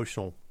that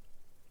emotional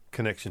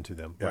connection to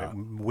them. Yeah. Right?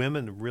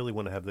 Women really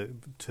want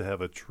to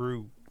have a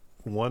true,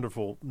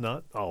 wonderful,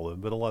 not all of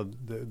them, but a lot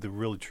of the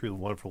really true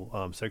wonderful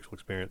sexual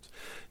experience.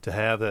 To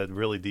have that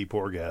really deep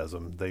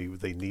orgasm,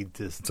 they need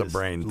this a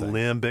brain thing.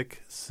 limbic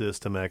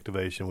system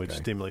activation, which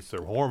stimulates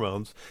their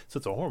hormones. So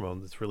it's a hormone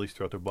that's released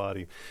throughout their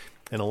body.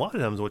 And a lot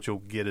of times, what you'll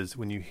get is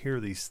when you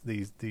hear these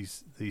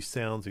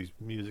sounds, these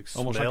music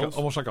smells,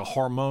 almost like a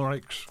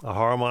harmonics. A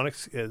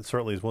harmonics, it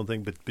certainly is one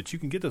thing, but you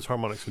can get those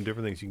harmonics from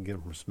different things. You can get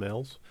them from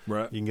smells,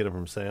 right? You can get them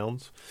from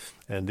sounds,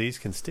 and these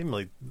can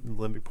stimulate the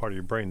limbic part of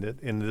your brain.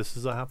 And this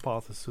is a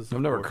hypothesis.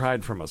 I've never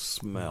cried from a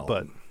smell,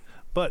 but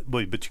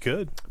you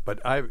could.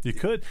 You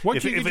could.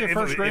 Once you get your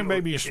first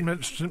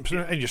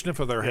grandbaby, and you sniff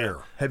of their hair.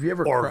 Have you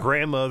ever? Or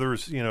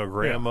grandmother's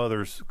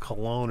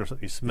cologne or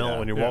something. You smell it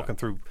when you're walking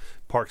through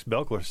Parks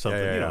Belkler or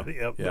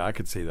something. Yeah, I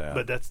could see that.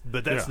 But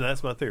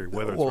that's my theory.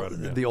 Whether it's right or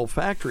not. The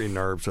olfactory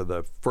nerves are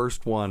the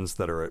first ones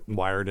that are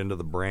wired into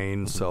the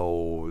brain,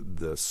 so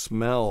the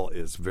smell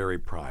is very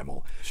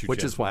primal.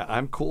 Which is why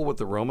I'm cool with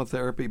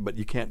aromatherapy, but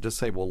you can't just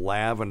say, well,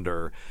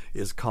 lavender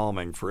is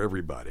calming for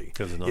everybody.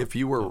 If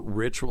you were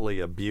ritually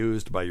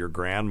abused by your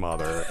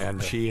grandmother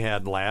and she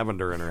had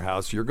lavender in her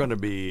house, you're going to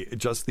be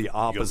just the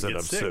opposite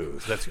of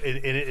soothed.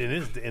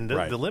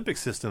 The limbic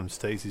system,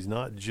 Stacey, is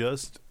not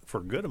just for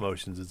good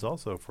emotions; it's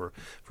also for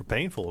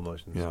painful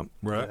emotions. Yeah,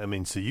 right. I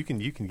mean, so you can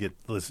get,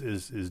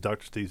 as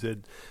Dr. Steve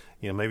said,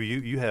 maybe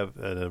you have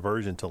an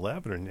aversion to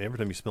lavender, and every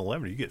time you smell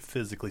lavender, you get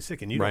physically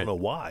sick, and you don't know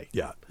why.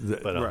 Yeah,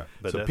 but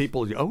so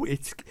people,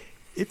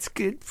 it's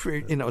good for,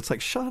 it's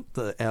like, shut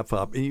the F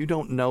up. You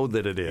don't know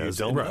that it is.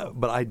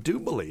 But I do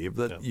believe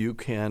that you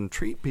can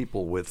treat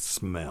people with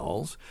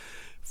smells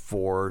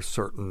for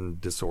certain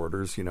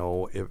disorders,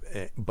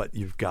 but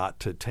you've got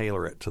to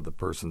tailor it to the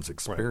person's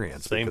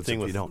experience. Same thing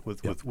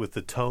with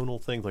the tonal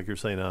things, like you're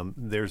saying.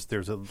 There's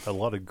a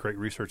lot of great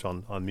research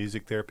on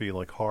music therapy,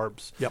 like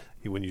harps. Yep.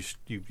 When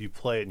you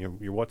play it and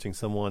you're watching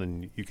someone,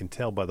 and you can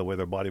tell by the way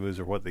their body moves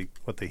or what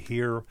they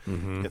hear,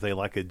 if they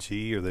like a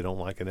G or they don't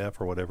like an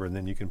F or whatever, and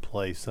then you can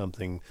play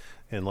something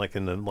and like a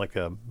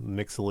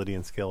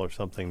Mixolydian scale or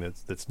something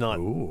that's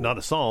not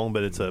a song,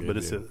 but it's a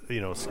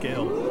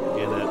scale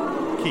in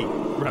that key.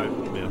 Right.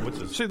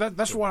 Yeah,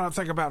 that's what I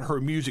think about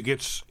her music.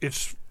 It's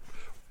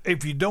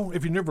if you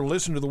never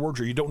listen to the words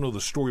or you don't know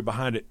the story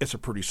behind it, it's a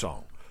pretty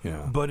song.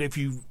 Yeah. But if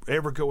you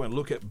ever go and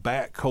look at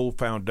Bat Cold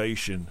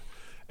Foundation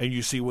and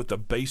you see what the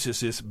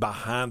basis is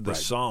behind the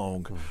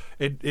song,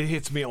 it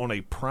hits me on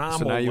a primal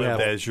so now you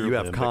level. You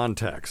have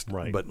context.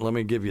 Right. But let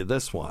me give you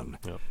this one.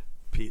 Yep.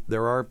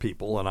 There are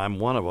people, and I'm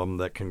one of them,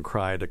 that can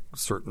cry to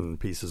certain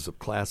pieces of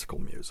classical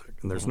music.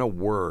 And there's no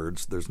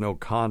words, there's no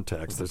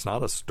context, there's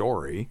not a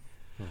story.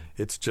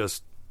 It's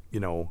just,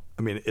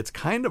 it's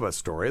kind of a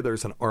story.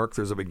 There's an arc,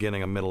 there's a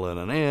beginning, a middle, and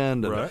an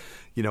end. And,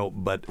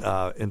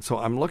 and so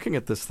I'm looking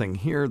at this thing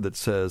here that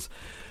says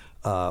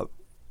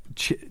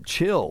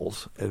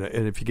chills, and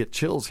if you get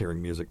chills hearing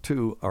music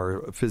too, are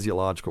a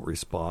physiological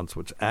response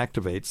which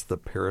activates the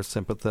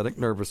parasympathetic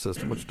nervous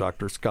system, which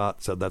Dr.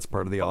 Scott said that's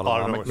part of the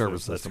autonomic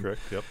nervous system. That's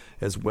correct. Yep.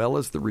 As well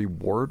as the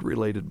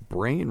reward-related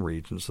brain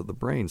regions of the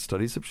brain.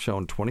 Studies have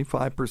shown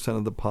 25%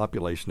 of the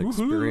population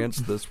experience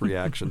this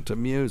reaction to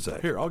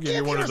music. Here, I'll give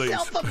you one of these.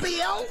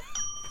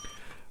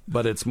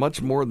 But it's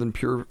much more than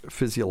pure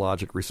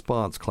physiologic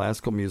response.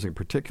 Classical music in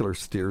particular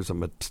steers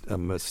a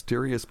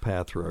mysterious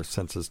path through our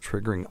senses,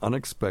 triggering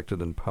unexpected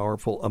and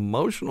powerful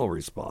emotional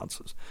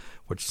responses,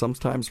 which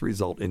sometimes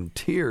result in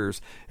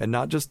tears, and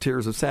not just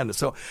tears of sadness.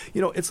 So,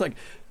 it's like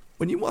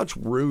when you watch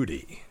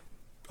Rudy.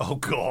 Oh,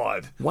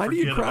 God. Why do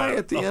you Forget cry about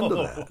at the it. end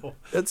of that?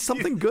 It's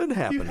something good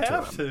happened You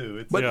have to him. to.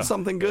 It's- But Yeah.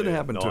 something good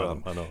happened to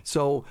him. I know.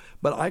 So,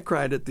 but I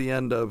cried at the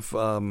end of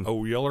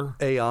Old Yeller?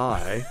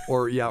 AI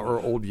or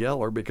Old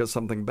Yeller because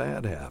something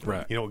bad happened.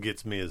 Right. You know what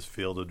gets me is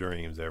Field of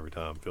Dreams every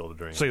time. Field of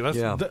Dreams. See, that's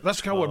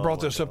that's kind of what brought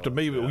this up to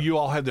me. Yeah. You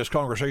all had this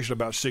conversation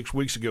about 6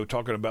 weeks ago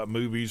talking about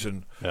movies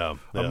and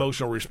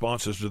emotional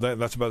responses to that.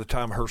 That's about the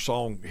time her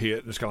song hit.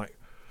 And it's kind of like,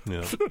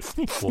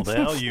 Well,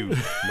 now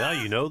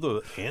you know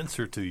the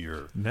answer to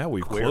your. Now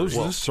we've query. closed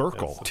this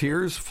circle.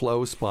 Tears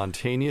flow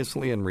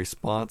spontaneously in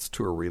response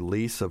to a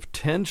release of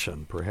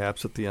tension,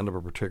 perhaps at the end of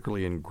a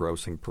particularly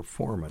engrossing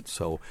performance.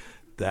 So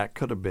that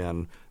could have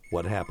been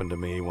what happened to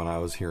me when I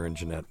was hearing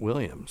Jeanette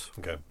Williams.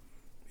 Okay.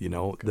 You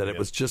know, that it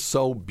was just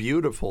so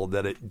beautiful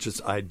that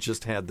I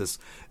just had this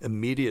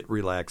immediate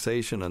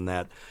relaxation, and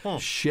that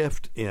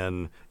shift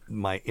in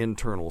my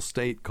internal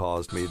state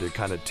caused me to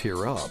kind of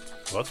tear up.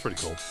 Well, that's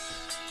pretty cool.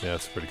 Yeah,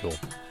 that's pretty cool.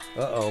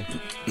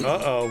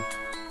 Uh-oh.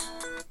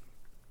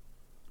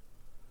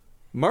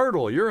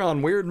 Myrtle, you're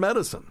on Weird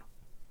Medicine.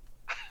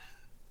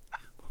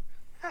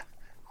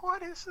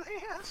 What is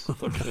this?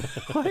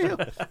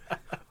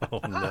 Oh,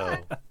 no.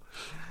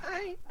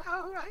 I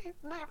ain't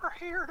never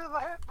heard of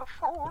that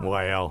before.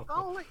 Well.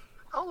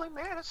 Only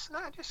medicine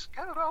I just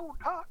go to old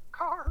Doc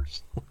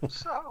Cars.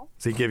 So.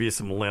 Does he give you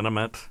some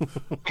liniment?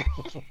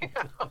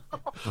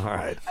 All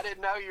right. I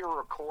didn't know you were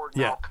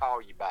recording. Yeah. I'll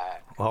call you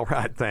back. All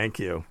right. Thank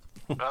you.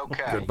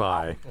 Okay.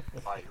 Goodbye.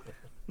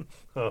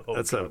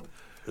 Later.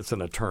 It's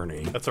an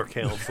attorney. That's our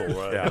counsel,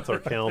 right? Yeah. That's our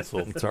counsel.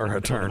 It's our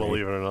attorney.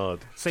 Believe it or not.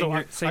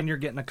 Saying you're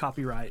getting a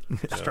copyright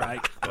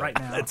strike right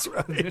now. That's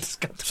right.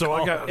 So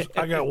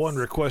I got one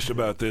request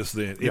about this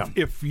then.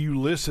 If you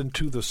listen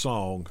to the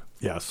song,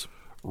 yes,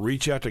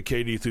 reach out to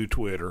Katie through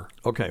Twitter.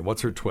 Okay,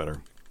 what's her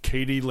Twitter?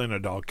 Katie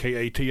Linendoll,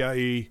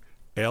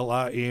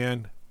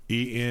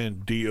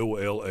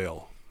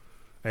 KatieLinendoll.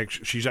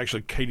 She's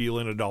actually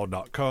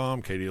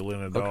KatieLinendoll.com, Katie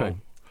Linendoll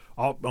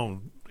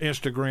on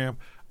Instagram,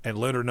 and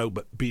let her know,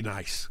 but be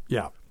nice.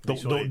 Yeah.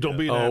 Don't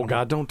be an Oh, animal.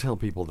 God, don't tell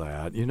people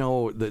that. You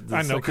know,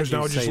 I know, because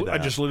now I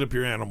just lit up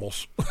your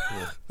animals.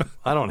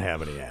 I don't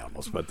have any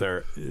animals, but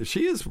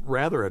she is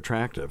rather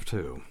attractive,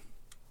 too.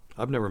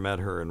 I've never met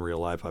her in real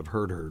life. I've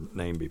heard her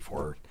name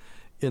before.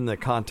 In the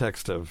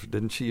context of,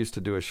 didn't she used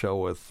to do a show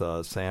with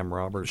Sam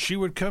Roberts? She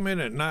would come in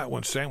at night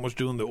when Sam was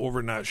doing the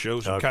overnight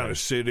shows and kind of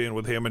sit in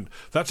with him. And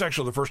that's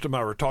actually the first time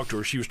I ever talked to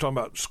her. She was talking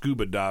about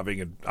scuba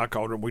diving, and I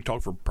called her, and we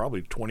talked for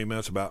probably 20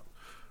 minutes about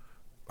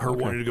her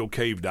wanting to go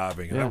cave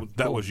diving. And Yeah,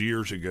 that cool. was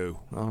years ago.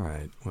 All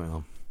right,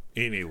 well.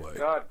 Anyway.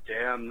 God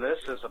damn, this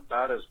is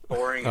about as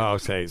boring Oh,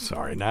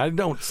 sorry. Now,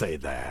 don't say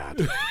that.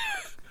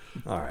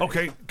 All right.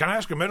 Okay, can I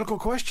ask a medical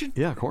question?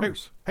 Yeah, of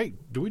course. Hey,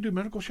 do we do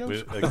medical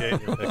shows?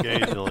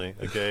 Occasionally.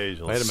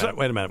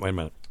 Wait a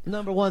minute.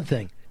 Number one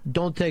thing,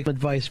 don't take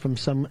advice from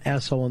some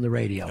asshole on the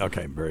radio.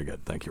 Okay, very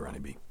good. Thank you, Ronnie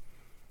B.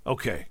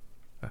 Okay.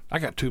 I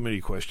got too many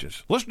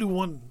questions. Let's do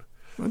one.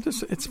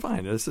 It's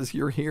fine.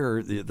 You're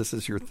here. This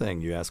is your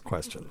thing. You ask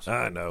questions.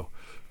 I know.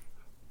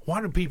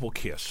 Why do people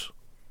kiss?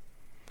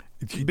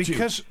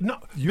 Because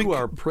you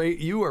are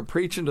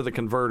preaching to the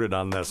converted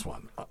on this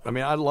one. I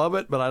mean, I love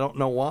it, but I don't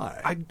know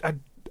why.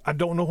 I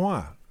don't know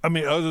why. I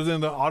mean, other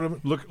than the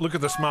autumn, look at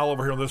the smile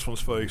over here on this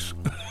one's face.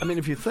 I mean,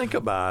 if you think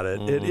about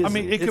it, it is. I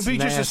mean, it could be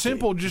just as nasty.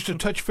 simple, just to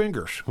touch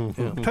fingers,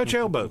 touch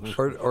elbows,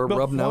 or But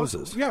rub why-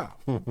 noses. Yeah,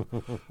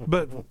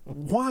 but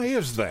why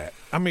is that?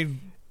 I mean,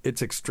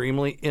 it's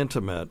extremely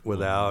intimate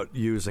without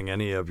using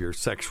any of your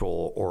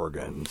sexual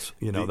organs.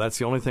 You know, that's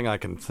the only thing I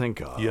can think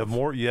of. You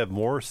have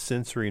more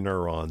sensory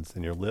neurons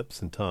in your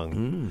lips and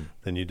tongue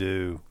than you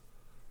do.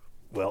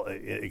 Well,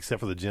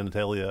 except for the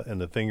genitalia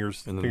and the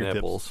fingers and the fingertips.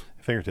 nipples.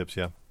 Fingertips,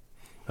 yeah.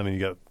 I mean, you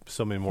got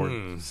so many more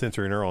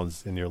sensory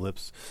neurons in your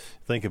lips.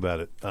 Think about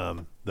it.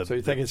 So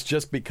you think it's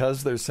just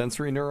because there's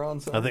sensory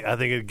neurons? I think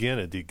again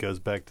it goes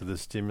back to the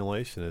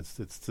stimulation. It's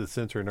the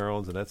sensory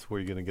neurons, and that's where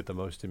you're going to get the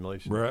most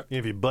stimulation. Right.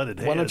 If you butted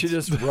heads, Why don't you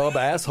just rub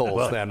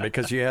assholes then?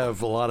 Because you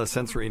have a lot of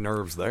sensory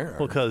nerves there.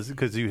 Well,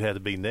 because you had to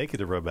be naked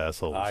to rub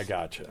assholes. I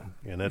gotcha.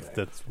 And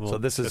that's well, so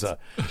this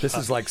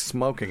is like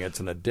smoking. It's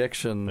an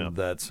addiction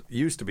that's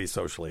used to be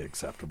socially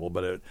acceptable,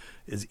 but it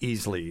is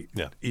easily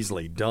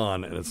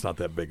done, and it's not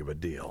that big of a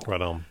deal.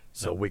 Right on.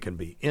 So we can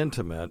be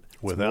intimate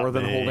without more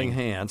than being, holding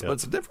hands, but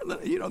it's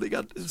different. They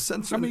got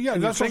sensory. I mean, yeah,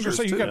 that's what I was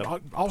going to say. You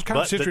got all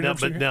kinds of sensory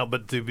nerves.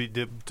 But to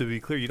be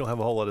clear, you don't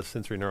have a whole lot of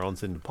sensory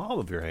neurons in the palm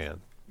of your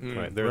hand.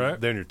 Right, they're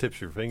in your tips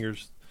of your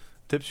fingers.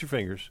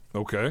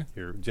 Okay.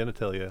 Your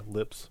genitalia,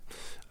 lips,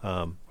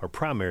 are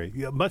primary.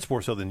 Yeah, much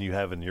more so than you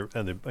have in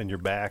your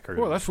back or.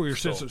 Well, that's where your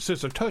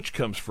sense of touch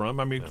comes from.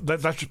 I mean,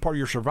 that's just part of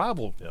your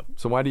survival. Yep.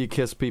 So why do you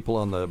kiss people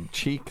on the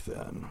cheek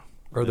then,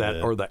 or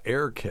the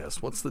air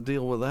kiss? What's the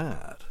deal with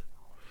that?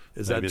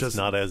 Is Maybe that just it's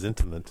not as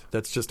intimate?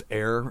 That's just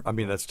air. I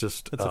mean, that's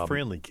just it's a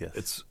friendly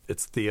kiss.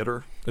 It's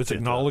theater. It's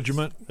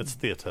acknowledgement. It's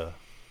theater.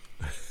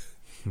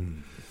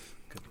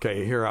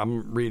 Okay, here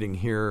I'm reading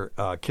here.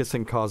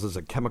 Kissing causes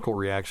a chemical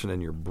reaction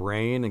in your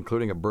brain,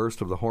 including a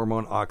burst of the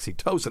hormone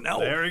oxytocin. Oh,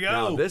 there you go.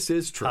 Now, this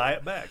is true. Tie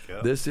it back.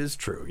 Yeah. This is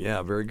true.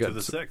 Yeah, very good. To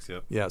the sex, yeah.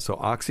 Yeah, so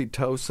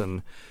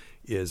oxytocin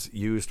is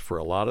used for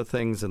a lot of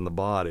things in the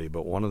body,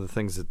 but one of the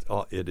things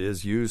that it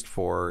is used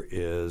for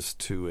is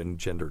to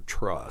engender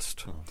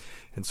trust.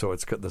 And so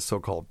it's the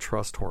so-called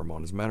trust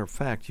hormone. As a matter of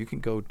fact, you can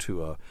go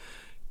to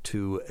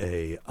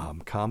a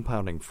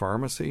compounding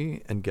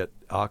pharmacy and get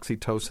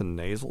oxytocin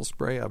nasal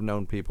spray. I've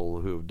known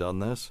people who have done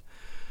this,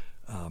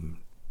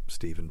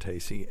 Steve and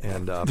Tacey,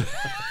 and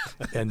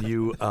and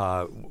you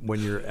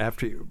when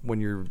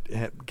you're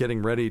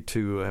getting ready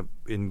to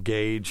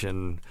engage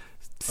in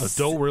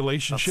adult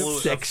relationship,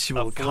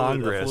 sexual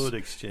congress, fluid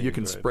exchange, you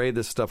can spray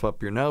this stuff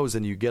up your nose,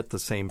 and you get the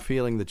same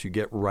feeling that you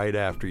get right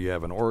after you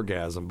have an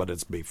orgasm, but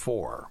it's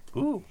before.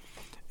 Ooh.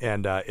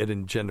 And it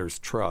engenders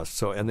trust.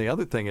 So, and the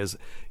other thing is,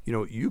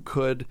 you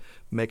could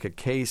make a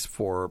case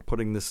for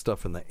putting this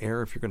stuff in the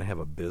air if you're going to have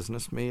a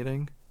business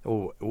meeting.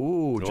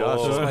 Ooh,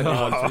 Josh, this might be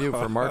one for you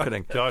for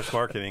marketing. Josh,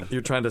 marketing.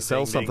 You're trying to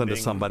sell something to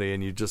ding. somebody,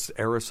 and you just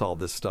aerosol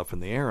this stuff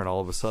in the air, and all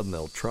of a sudden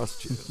they'll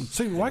trust you.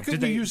 See, why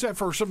couldn't you use that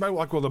for somebody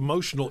like with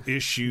emotional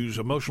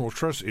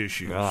trust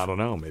issues? I don't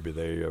know. Maybe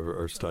they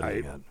are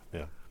studying it.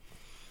 Yeah.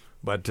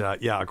 But,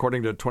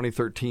 according to a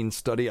 2013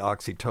 study,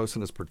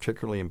 oxytocin is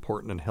particularly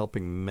important in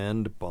helping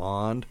men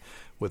bond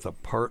with a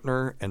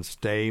partner and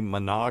stay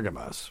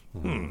monogamous.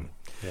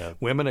 Yeah.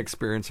 Women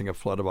experiencing a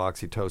flood of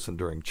oxytocin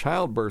during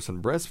childbirth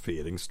and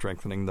breastfeeding,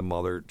 strengthening the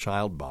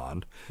mother-child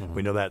bond.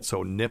 We know that.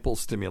 So nipple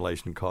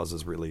stimulation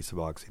causes release of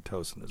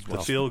oxytocin as well.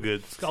 The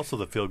feel-good. It's also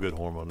the feel-good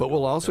hormone. But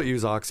we'll also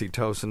use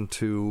oxytocin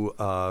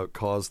to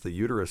cause the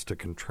uterus to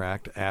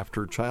contract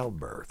after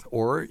childbirth,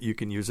 or you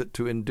can use it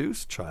to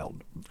induce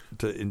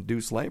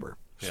labor.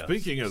 Yeah.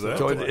 Speaking of that,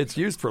 so it's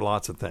used for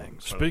lots of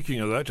things. Speaking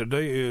of that,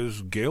 today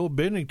is Gail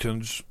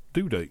Bennington's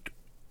due date.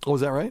 Oh,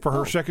 is that right? For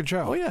her second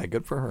child. Oh, yeah,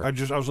 good for her. I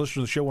was listening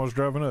to the show while I was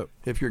driving up.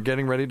 If you're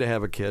getting ready to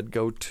have a kid,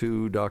 go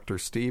to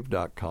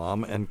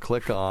drsteve.com and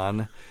click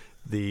on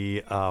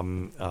the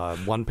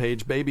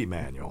one-page baby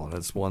manual. And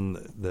it's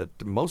one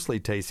that mostly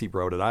Tacey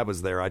wrote it. I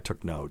was there. I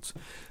took notes.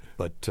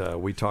 But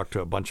we talked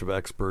to a bunch of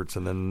experts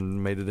and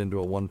then made it into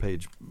a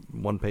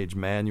one-page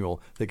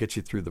manual that gets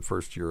you through the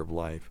first year of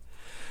life.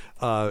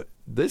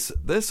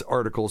 This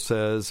article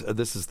says,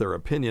 this is their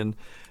opinion,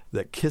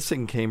 that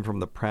kissing came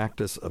from the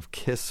practice of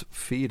kiss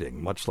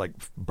feeding, much like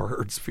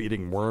birds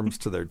feeding worms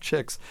to their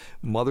chicks.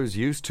 Mothers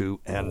used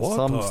to, and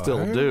some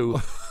still do,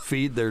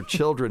 feed their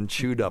children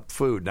chewed up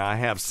food. Now, I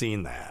have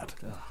seen that.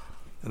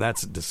 And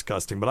that's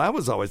disgusting. But I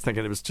was always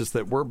thinking it was just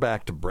that we're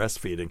back to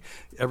breastfeeding.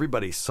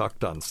 Everybody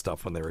sucked on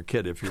stuff when they were a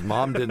kid. If your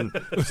mom didn't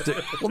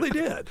well, they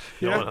did.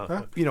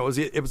 Yeah.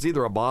 It was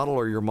either a bottle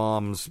or your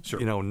mom's,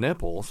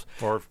 nipples.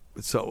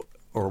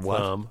 Or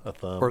what? A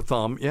thumb. Or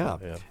thumb, yeah.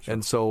 Sure.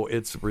 And so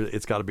it's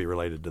got to be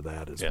related to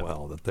that as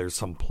well, that there's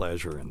some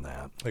pleasure in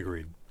that.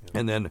 Agreed. Yeah.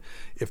 And then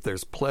if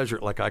there's pleasure,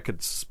 like I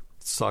could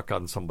suck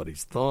on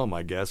somebody's thumb,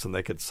 I guess, and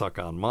they could suck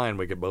on mine.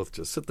 We could both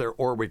just sit there,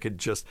 or we could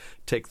just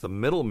take the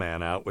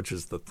middleman out, which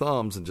is the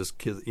thumbs, and just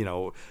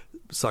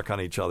suck on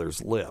each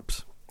other's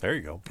lips. There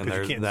you go. And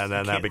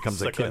that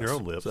becomes a kiss. On your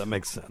own lips. So that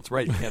makes sense,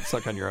 right? You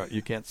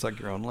can't suck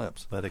your own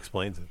lips. That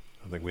explains it.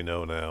 I think we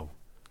know now.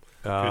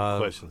 Good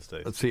question,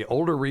 Steve. Let's see.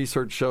 Older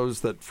research shows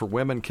that for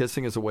women,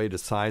 kissing is a way to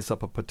size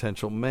up a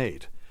potential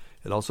mate.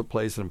 It also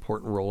plays an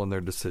important role in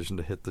their decision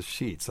to hit the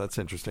sheets. That's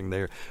interesting.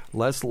 They're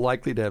less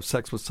likely to have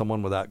sex with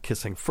someone without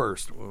kissing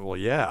first. Well,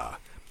 yeah.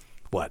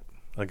 What?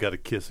 I got a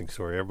kissing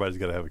story. Everybody's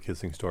got to have a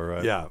kissing story,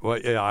 right? Yeah. Well,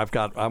 yeah.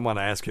 I want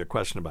to ask you a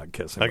question about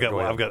kissing. I've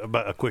got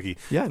about a quickie.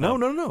 Yeah. No.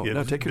 No.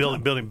 Take your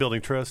time.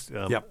 Building trust.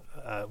 Yep.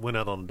 I went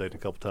out on a date a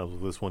couple times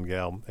with this one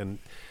gal, and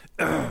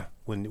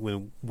when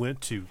we went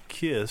to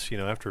kiss,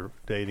 after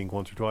dating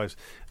once or twice,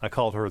 I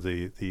called her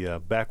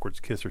the backwards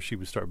kisser. She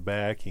would start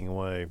backing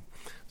away.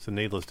 So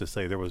needless to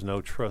say, there was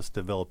no trust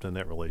developed in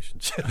that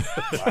relationship.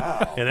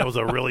 Wow. And it was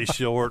a really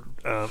short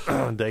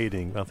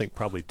dating. I think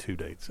probably 2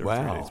 dates or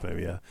 3 dates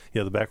maybe.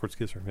 Yeah, the backwards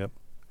kisser. Yep.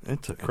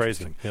 It's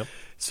crazy. Yep.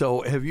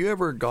 So have you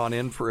ever gone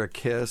in for a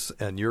kiss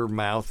and your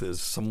mouth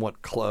is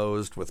somewhat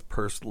closed with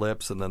pursed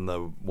lips, and then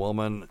the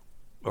woman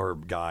or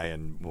guy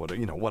and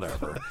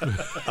whatever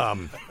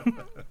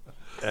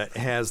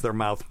has their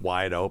mouth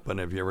wide open?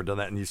 Have you ever done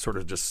that? And you sort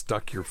of just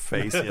stuck your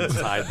face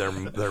inside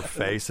their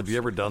face. Have you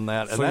ever done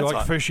that? So and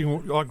that's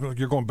fishing, like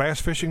you're going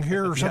bass fishing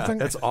here or something?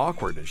 Yeah, it's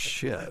awkward as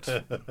shit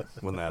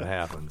when that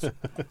happens.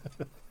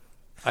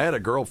 I had a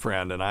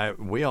girlfriend,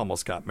 and we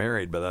almost got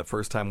married, but that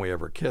first time we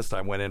ever kissed, I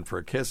went in for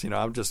a kiss.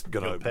 I'm just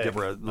going to give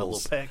her a little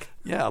peck.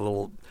 Yeah, a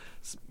little,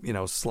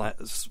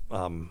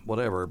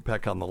 whatever,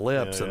 peck on the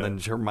lips, and then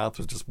her mouth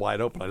was just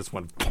wide open. I just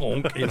went,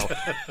 plonk,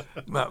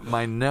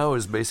 my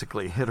nose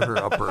basically hit her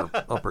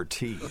upper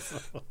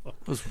teeth. It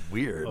was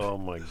weird. Oh,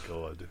 my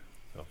God.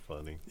 How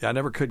funny. Yeah, I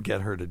never could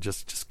get her to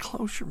just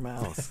close your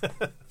mouth.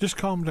 Just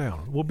calm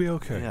down. We'll be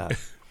okay. Yeah.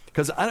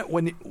 Because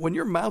when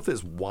your mouth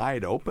is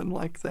wide open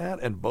like that,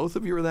 and both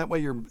of you are that way,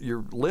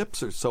 your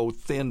lips are so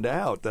thinned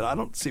out that I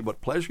don't see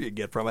what pleasure you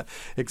get from it.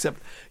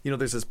 Except,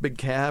 there's this big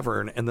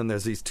cavern, and then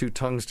there's these two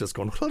tongues just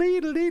going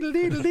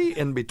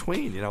in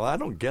between. I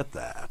don't get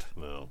that.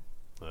 No.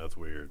 That's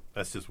weird.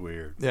 That's just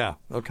weird. Yeah.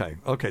 Okay.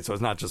 So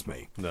it's not just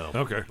me. No.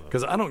 Okay.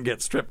 Because I don't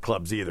get strip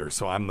clubs either,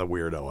 so I'm the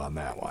weirdo on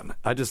that one.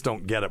 I just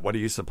don't get it. What are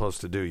you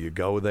supposed to do? You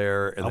go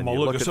there and I'm then gonna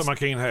you look at something I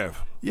can't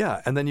have.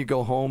 Yeah, and then you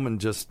go home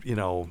and just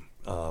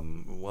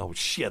well,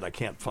 shit, I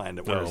can't find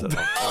it. Where is it?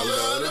 I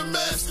love to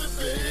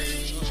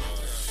masturbate.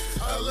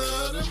 I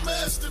love to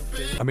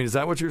masturbate. I mean, is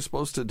that what you're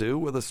supposed to do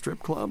with a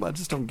strip club? I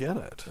just don't get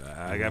it.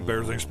 I got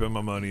better things to spend my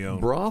money on.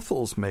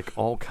 Brothels make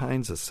all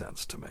kinds of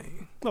sense to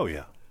me. Oh,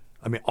 yeah.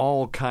 I mean,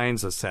 all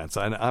kinds of sense.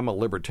 I'm a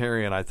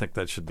libertarian. I think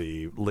that should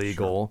be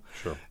legal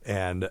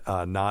and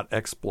not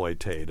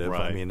exploitative.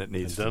 Right. I mean, it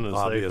needs and done in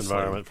a safe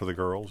environment for the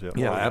girls. Yeah,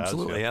 yeah,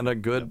 absolutely, and a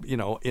good,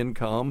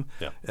 income,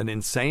 an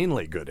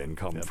insanely good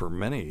income Yeah. for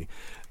many.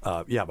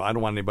 But I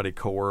don't want anybody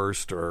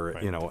coerced or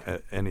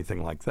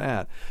anything like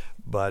that.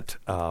 But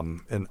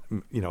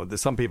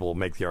some people will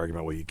make the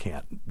argument, well, you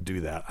can't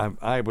do that.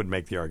 I would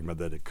make the argument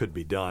that it could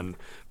be done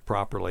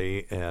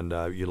properly, and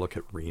you look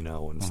at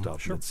Reno and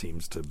stuff. It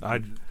seems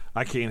to.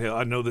 I can't help.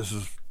 I know this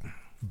is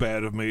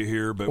bad of me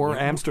here, but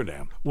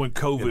Amsterdam when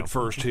COVID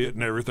first hit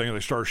and everything, and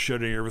they started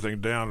shutting everything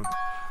down.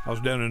 I was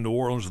down in New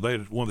Orleans.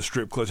 One of the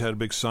strip clubs had a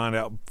big sign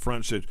out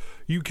front that said,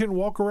 "You can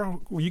walk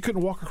around. You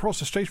couldn't walk across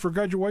the stage for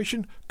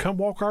graduation. Come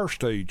walk our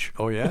stage."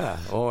 Oh yeah.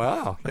 Oh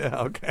wow.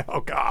 Yeah. Okay.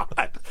 Oh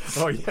God.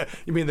 Oh yeah.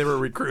 You mean they were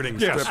recruiting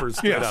strippers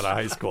straight out of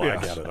high school?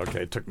 Yes. I get it.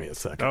 Okay. It took me a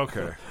second.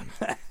 Okay.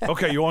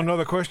 Okay. You want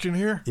another question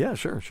here? Yeah.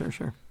 Sure.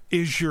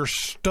 Is your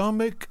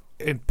stomach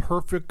in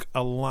perfect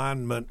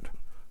alignment?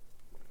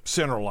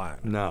 Center line?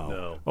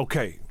 No.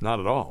 Okay. Not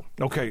at all.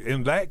 Okay.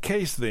 In that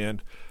case,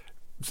 then.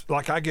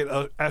 Like I get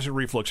acid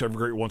reflux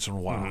every once in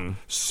a while. Mm-hmm.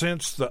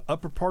 Since the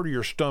upper part of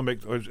your stomach,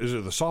 is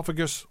it the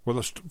esophagus where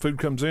the food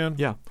comes in?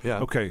 Yeah.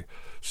 Okay.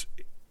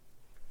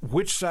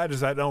 Which side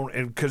is that on?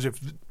 And because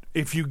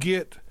if you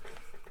get,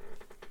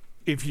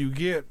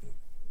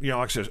 like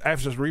I said,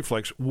 acid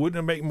reflux, wouldn't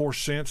it make more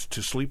sense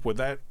to sleep with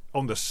that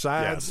on the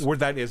side where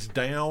that is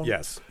down?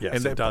 Yes.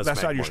 And it does that make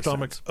side of your more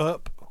stomach's sense.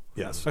 up.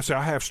 Yes. I say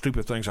I have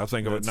stupid things I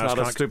think of it. It's and not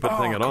a like, stupid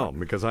thing at all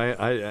because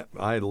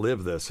I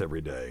live this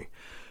every day.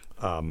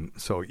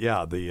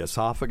 The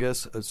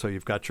esophagus. So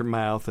you've got your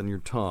mouth and your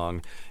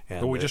tongue,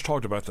 and we just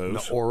talked about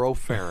those. The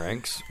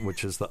oropharynx,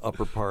 which is the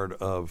upper part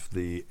of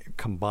the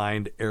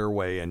combined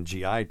airway and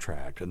GI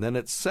tract, and then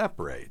it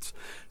separates.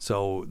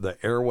 So the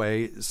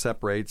airway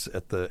separates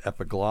at the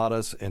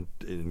epiglottis and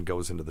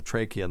goes into the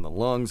trachea and the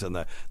lungs, and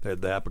the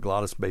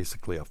epiglottis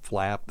basically a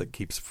flap that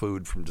keeps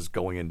food from just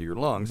going into your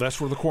lungs. That's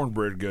where the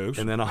cornbread goes.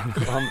 And then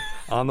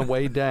on the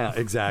way down,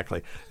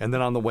 exactly. And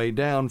then on the way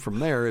down from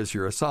there is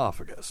your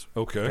esophagus.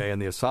 Okay.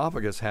 And the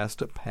esophagus has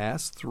to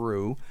pass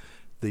through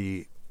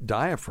the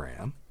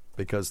diaphragm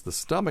because the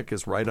stomach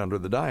is right under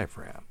the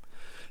diaphragm.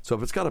 So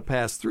if it's got to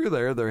pass through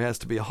there has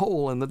to be a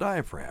hole in the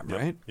diaphragm,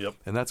 right? Yep.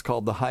 And that's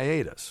called the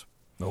hiatus.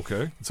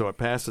 Okay. So it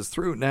passes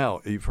through. Now,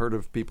 you've heard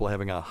of people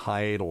having a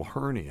hiatal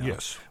hernia.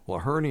 Yes. Well,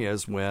 a hernia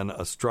is when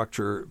a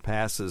structure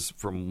passes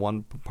from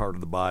one part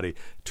of the body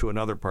to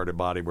another part of the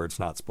body where it's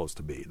not supposed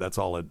to be. That's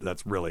all.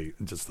 That's really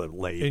just the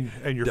lay.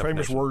 And your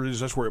famous word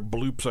is that's where it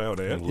bloops out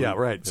at. Yeah,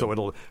 right.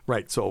 So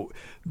So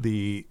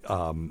the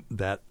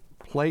that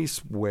place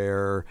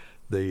where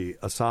the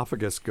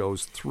esophagus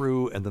goes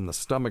through and then the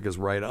stomach is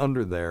right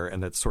under there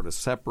and it's sort of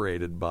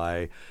separated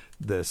by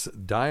this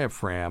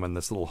diaphragm and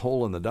this little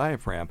hole in the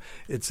diaphragm,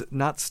 it's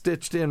not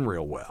stitched in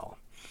real well.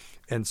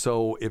 And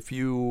so if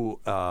you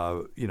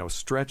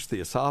stretch the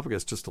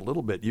esophagus just a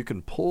little bit, you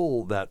can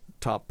pull that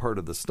top part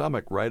of the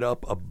stomach right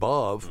up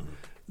above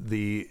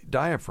the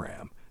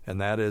diaphragm. And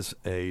that is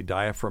a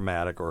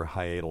diaphragmatic or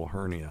hiatal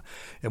hernia.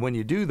 And when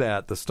you do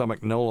that, the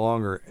stomach no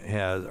longer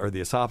has, or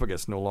the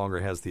esophagus no longer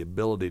has the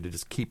ability to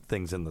just keep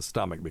things in the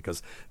stomach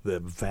because the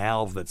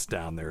valve that's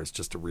down there is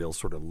just a real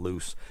sort of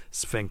loose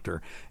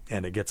sphincter,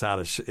 and it gets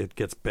it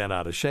gets bent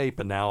out of shape,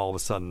 and now all of a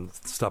sudden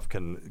stuff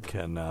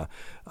can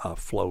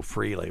flow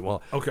freely.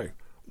 Well, okay.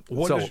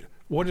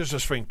 What is a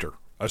sphincter?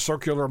 A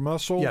circular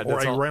muscle or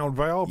a round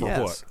valve or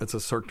what? It's a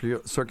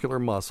circular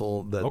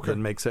muscle that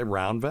then makes a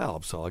round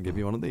valve. So I'll give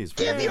you one of these.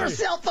 Give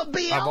yourself a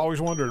bill. I've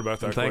always wondered about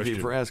that Thank question.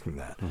 you for asking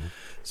that. Mm-hmm.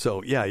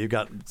 So, you've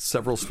got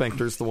several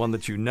sphincters. The one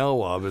that you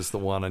know of is the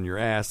one on your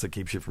ass that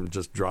keeps you from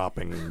just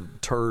dropping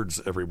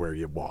turds everywhere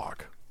you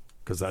walk.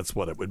 Because that's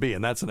what it would be.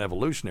 And that's an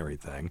evolutionary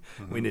thing.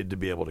 Mm-hmm. We need to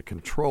be able to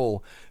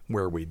control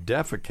where we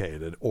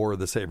defecated, or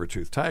the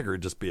saber-toothed tiger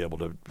would just be able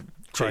to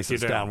chase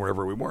us down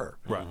wherever we were.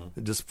 Right.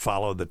 Just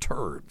follow the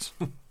turds,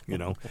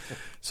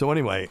 So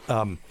anyway,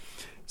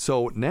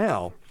 so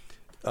now,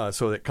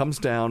 so it comes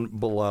down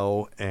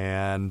below,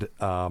 and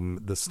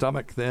the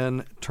stomach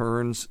then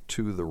turns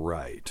to the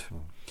right.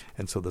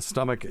 And so the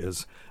stomach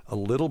is a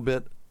little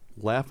bit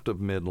left of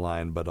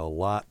midline, but a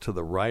lot to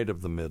the right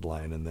of the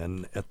midline. And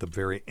then at the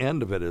very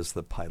end of it is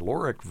the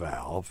pyloric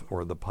valve,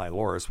 or the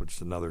pylorus, which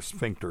is another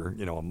sphincter,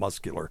 a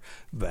muscular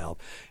valve,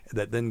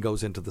 that then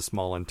goes into the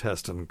small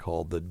intestine,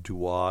 called the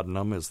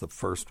duodenum is the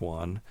first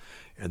one.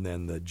 And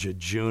then the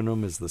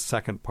jejunum is the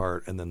second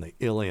part, and then the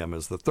ileum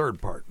is the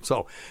third part.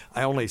 So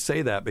I only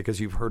say that because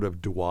you've heard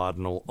of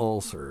duodenal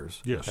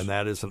ulcers. Yes. And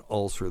that is an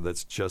ulcer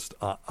that's just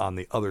on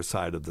the other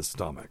side of the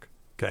stomach.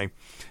 Okay?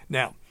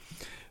 Now,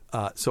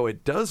 so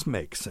it does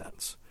make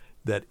sense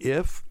that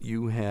if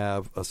you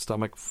have a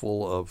stomach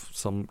full of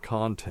some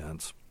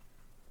contents,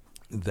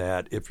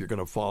 that if you're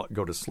going to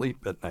go to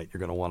sleep at night, you're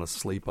going to want to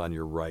sleep on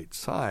your right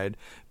side,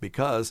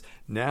 because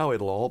now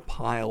it'll all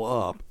pile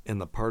up in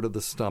the part of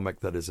the stomach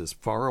that is as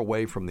far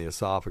away from the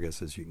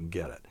esophagus as you can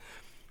get it.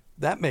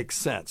 That makes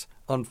sense.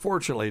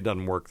 Unfortunately, it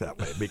doesn't work that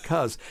way,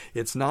 because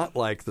it's not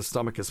like the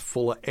stomach is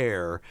full of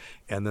air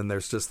and then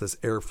there's just this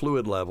air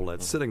fluid level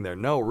that's sitting there.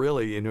 No,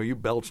 really, you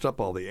belched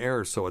up all the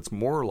air, so it's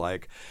more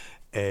like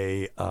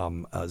a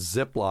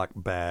Ziploc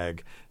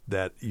bag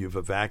that you've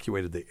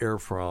evacuated the air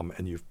from,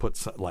 and you've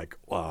put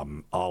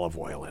olive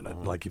oil in it.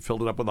 Like you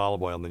filled it up with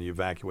olive oil and then you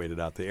evacuated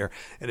out the air.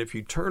 And if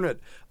you turn it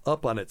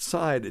up on its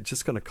side, it's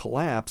just going to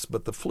collapse,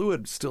 but the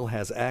fluid still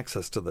has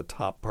access to the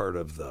top part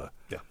of the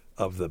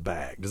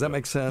bag. Does that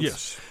make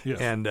sense? Yes.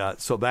 And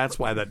so that's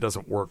why that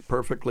doesn't work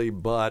perfectly,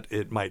 but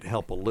it might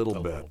help a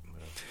little bit.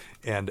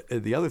 And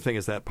the other thing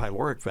is that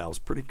pyloric valve is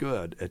pretty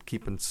good at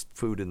keeping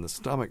food in the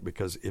stomach,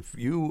 because if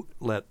you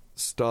let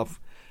stuff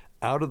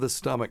out of the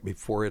stomach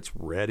before it's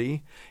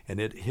ready and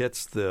it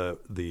hits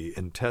the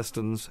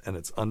intestines and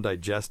it's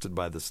undigested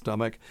by the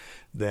stomach,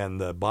 then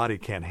the body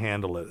can't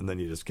handle it, and then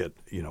you just get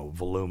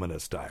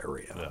voluminous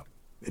diarrhea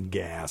and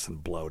gas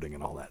and bloating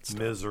and all that stuff.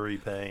 Misery,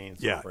 pain.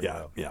 Yeah.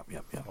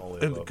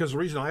 And because the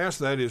reason I asked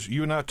that is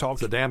you and I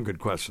talked. It's a damn good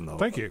question, though.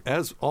 Thank you.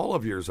 As all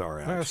of yours are,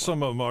 actually.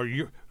 Some of them are.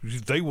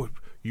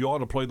 You ought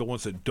to play the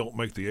ones that don't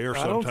make the air.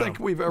 I don't think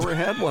we've ever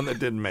had one that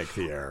didn't make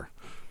the air.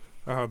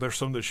 There's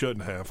some that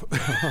shouldn't have.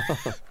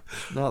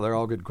 No, they're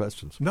all good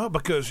questions. No,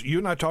 because you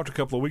and I talked a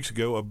couple of weeks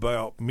ago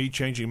about me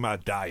changing my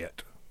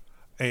diet.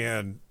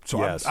 And so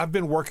yes. I've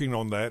been working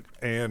on that.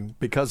 And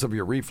because of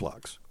your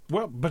reflux.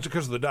 Well, but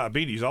because of the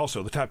diabetes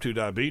also, the type 2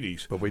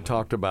 diabetes. But we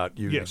talked about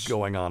you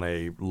going on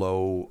a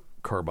low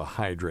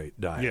carbohydrate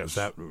diet. Yes.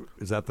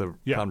 Is that the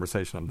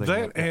conversation I'm thinking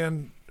about?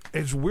 And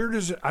as weird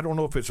as I don't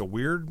know if it's a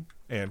weird,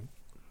 and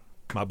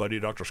my buddy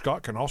Dr.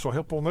 Scott can also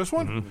help on this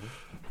one,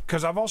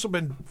 because I've also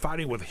been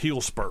fighting with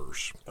heel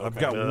spurs. Okay. I've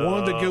got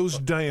one that goes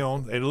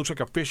down, and it looks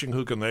like a fishing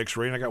hook in the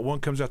x-ray, and I got one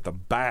comes out the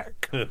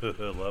back.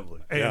 Lovely.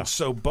 And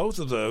so both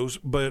of those,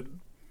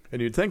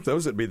 and you'd think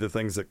those would be the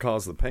things that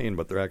cause the pain,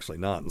 but they're actually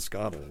not in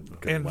Scotland.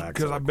 And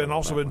because I've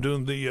been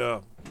doing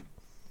the,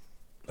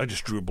 I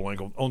just drew a blank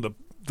on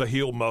the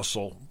heel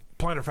muscle,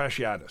 plantar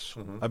fasciitis.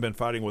 I've been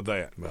fighting with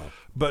that. Well,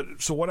 but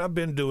so what I've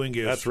been doing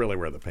is that's really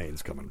where the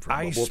pain's coming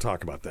from. We'll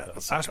talk about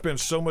that. I spend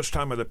so much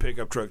time in the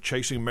pickup truck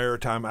chasing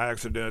maritime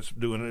accidents,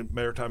 doing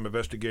maritime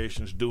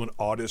investigations, doing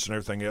audits and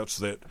everything else,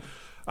 that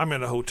I'm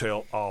in a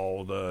hotel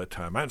all the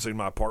time. I haven't seen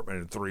my apartment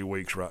in 3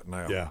 weeks right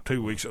now. Yeah.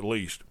 2 weeks at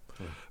least.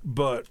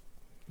 But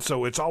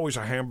so it's always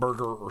a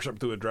hamburger or something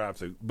through a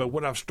drive-thru. But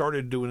what I've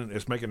started doing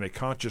is making a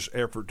conscious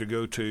effort to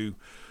go to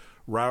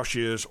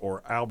Roush's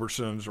or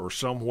Albertsons or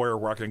somewhere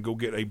where I can go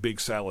get a big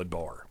salad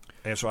bar.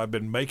 And so I've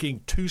been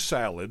making 2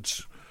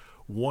 salads.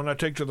 One I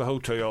take to the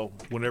hotel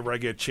whenever I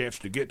get a chance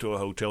to get to a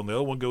hotel, and the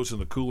other one goes in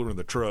the cooler in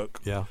the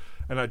truck. Yeah.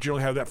 And I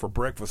generally have that for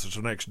breakfast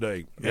the next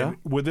day. Yeah. And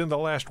within the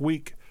last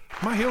week,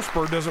 my heel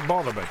spur doesn't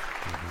bother me.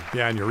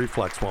 Yeah, and your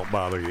reflux won't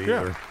bother you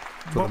either,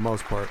 for the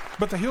most part.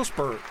 But the heel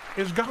spur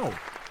is gone.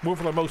 Well,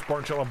 for the most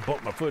part, until I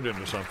bump my foot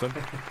into something.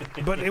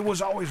 But it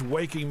was always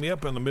waking me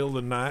up in the middle of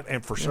the night,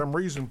 and for some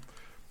reason,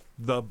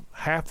 the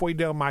halfway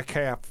down my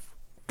calf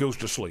goes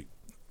to sleep.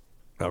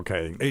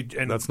 Okay,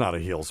 that's not a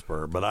heel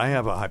spur, but I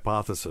have a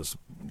hypothesis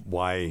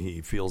why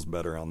he feels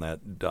better on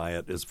that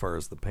diet as far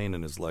as the pain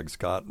in his legs.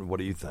 Scott, what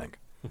do you think?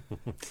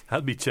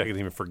 I'd be checking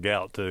him for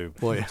gout too.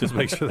 Well, yeah. Just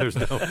make sure there's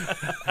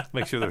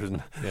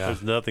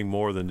there's nothing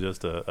more than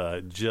just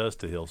a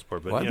heel spur.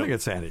 But I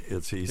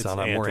think he's on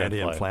a more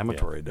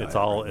anti-inflammatory diet.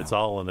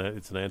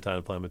 It's an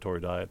anti-inflammatory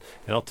diet.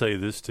 And I'll tell you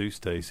this too,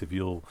 Stace, if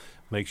you'll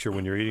make sure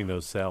when you're eating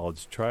those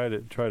salads, try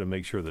to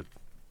make sure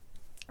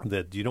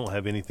that you don't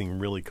have anything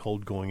really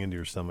cold going into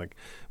your stomach.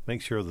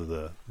 Make sure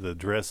that the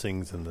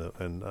dressings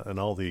and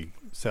all the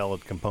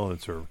salad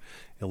components are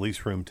at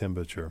least room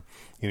temperature.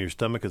 Your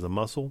stomach is a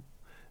muscle.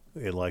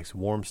 It likes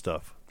warm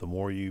stuff. The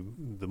more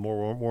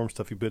warm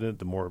stuff you put in it,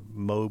 the more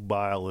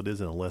mobile it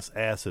is, and the less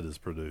acid is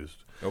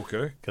produced.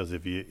 Okay. Because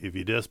if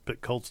you just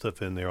put cold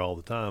stuff in there all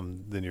the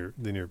time, then you're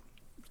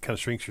kind of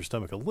shrinks your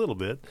stomach a little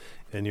bit,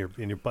 and your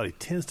body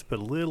tends to put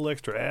a little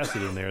extra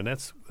acid in there, and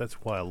that's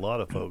why a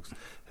lot of folks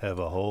have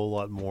a whole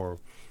lot more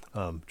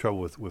trouble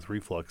with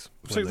reflux.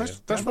 See,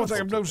 that's one thing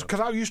I've noticed, because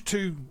I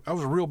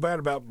was real bad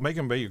about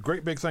making a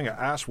great big thing of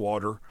ice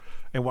water,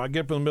 and when I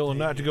get up in the middle of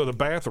the night to go to the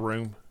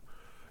bathroom,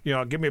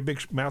 give me a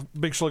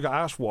big slug of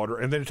ice water,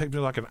 and then it takes me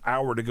like an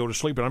hour to go to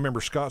sleep. And I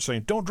remember Scott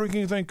saying, "Don't drink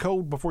anything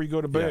cold before you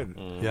go to bed."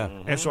 Yeah.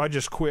 And so I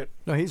just quit.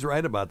 No, he's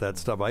right about that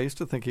stuff. I used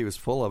to think he was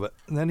full of it,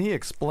 and then he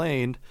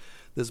explained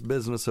this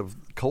business of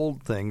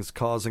cold things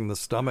causing the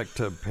stomach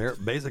to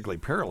basically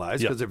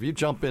paralyze. Because if you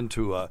jump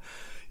into a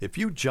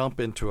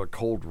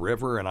cold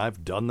river, and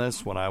I've done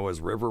this when I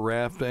was river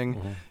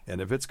rafting, and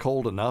if it's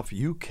cold enough,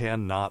 you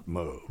cannot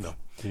move. No.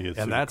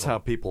 And that's how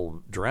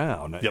people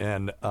drown. Yep.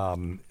 And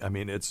I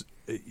mean, it's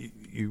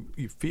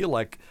you feel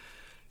like,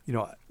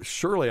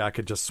 surely I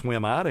could just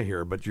swim out of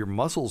here, but your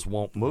muscles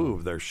won't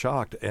move. They're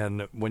shocked.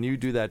 And when you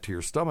do that to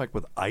your stomach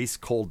with ice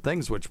cold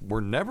things, which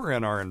were never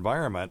in our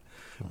environment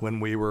when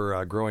we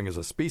were growing as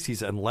a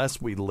species,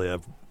 unless we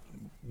lived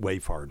way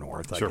far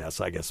north,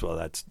 I guess.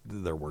 Well,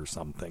 there were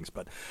some things,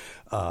 but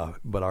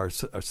our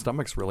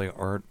stomachs really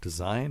aren't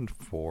designed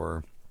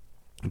for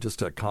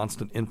just a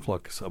constant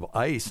influx of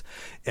ice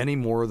any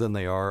more than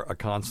they are a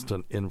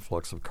constant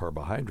influx of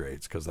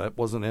carbohydrates, because that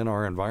wasn't in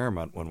our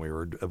environment when we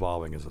were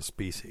evolving as a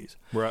species.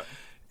 Right.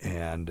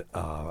 And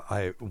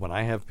when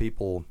I have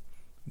people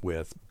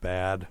with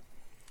bad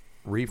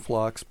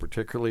reflux,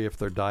 particularly if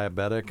they're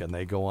diabetic and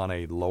they go on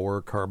a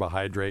lower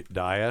carbohydrate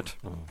diet,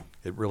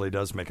 it really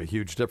does make a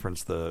huge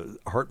difference. The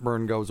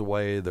heartburn goes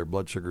away, their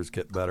blood sugars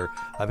get better.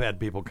 I've had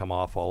people come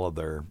off all of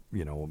their,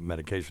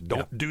 medication.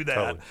 Don't do that.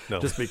 Totally. No.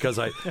 Just because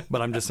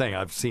but I'm just saying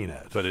I've seen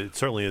it. But it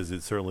certainly is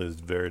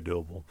very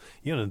doable.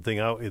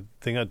 The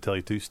thing I'd tell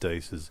you too,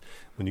 Stace, is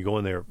when you go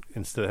in there,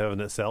 instead of having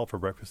that salad for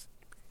breakfast,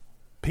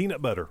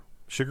 peanut butter.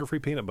 Sugar-free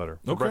peanut butter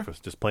for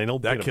breakfast, just plain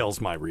old. That peanut kills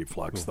butter. my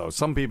reflux, though.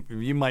 Some people,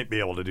 you might be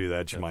able to do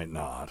that, you might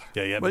not.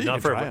 Yeah, but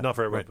not for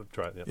everyone. Right. But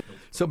try it. Yeah.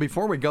 So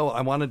before we go,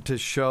 I wanted to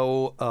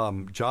show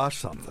Josh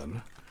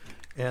something,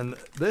 and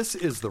this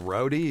is the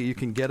Roadie. You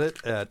can get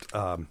it at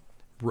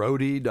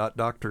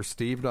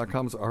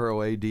roadie.drsteve.com. It's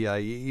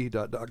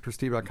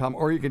roadie.drsteve.com,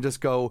 or you can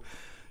just go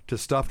to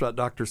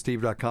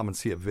stuff.drsteve.com and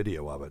see a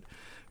video of it.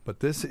 But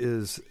this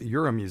is,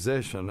 you're a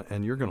musician,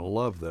 and you're going to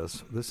love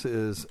this. This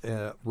is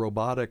a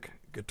robotic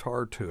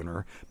guitar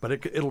tuner, but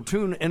it'll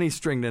tune any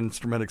stringed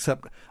instrument,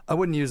 except I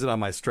wouldn't use it on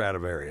my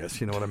Stradivarius.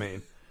 You know what I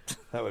mean?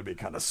 That would be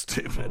kind of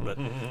stupid. But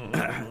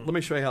let me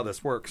show you how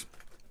this works.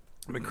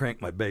 Let me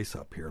crank my bass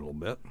up here a little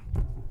bit.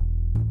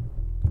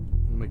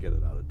 Let me get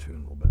it out of tune a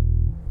little bit.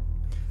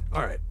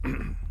 All right.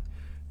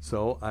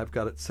 So I've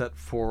got it set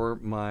for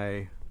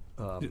my...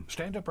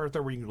 Stand up right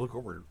there where you can look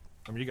over.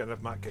 I mean, you got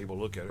enough mic cable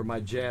to look at it. For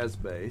my jazz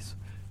bass.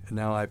 And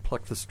now I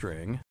pluck the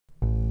string.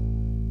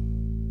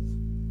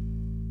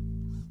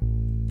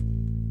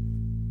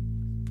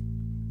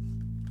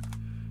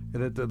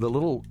 And the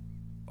little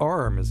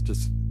arm is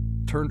just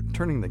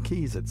turning the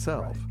keys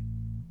itself.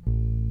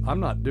 Right. I'm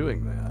not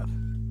doing that.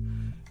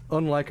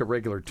 Unlike a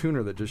regular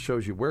tuner that just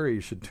shows you where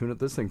you should tune it,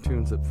 this thing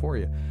tunes it for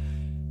you.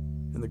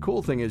 And the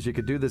cool thing is you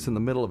could do this in the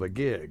middle of a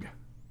gig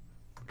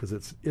because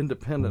it's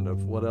independent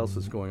of what else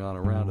is going on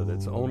around it.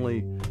 It's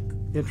only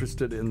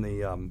interested in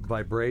the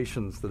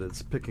vibrations that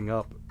it's picking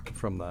up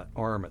from the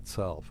arm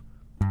itself.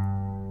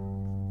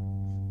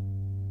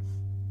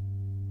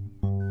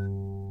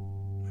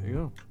 There you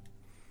go.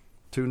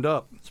 Tuned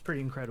up. It's pretty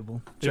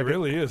incredible. It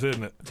really is,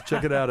 isn't it?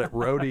 Check it out at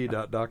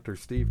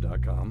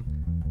roadie.drsteve.com.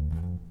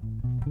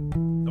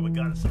 Oh my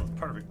God, it sounds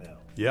perfect now.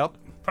 Yep.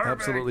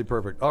 Perfect. Absolutely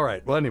perfect. All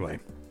right. Well, anyway,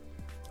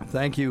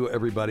 thank you,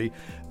 everybody.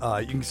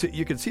 You can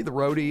see the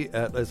Roadie,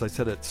 as I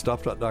said, at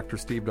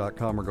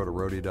stuff.drsteve.com or go to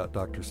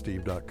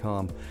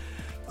roadie.drsteve.com.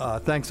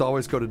 Thanks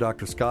always go to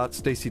Dr. Scott,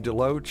 Stacy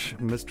DeLoach,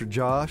 Mr.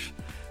 Josh.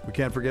 We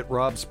can't forget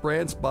Rob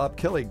Sprance, Bob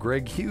Kelly,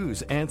 Greg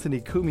Hughes,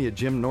 Anthony Cumia,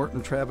 Jim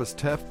Norton, Travis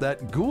Teff,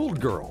 that Gould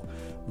Girl,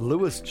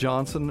 Lewis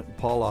Johnson,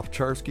 Paul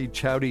Ofcharski,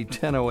 Chowdy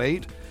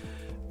 1008,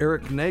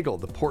 Eric Nagel,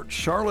 the Port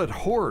Charlotte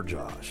Whore,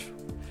 Josh,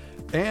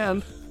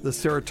 and the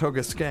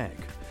Saratoga Skank,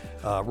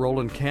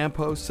 Roland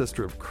Campos,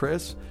 sister of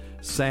Chris,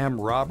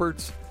 Sam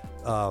Roberts,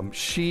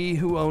 she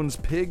who owns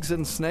pigs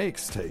and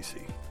snakes,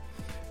 Stacy.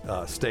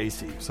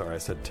 Sorry, I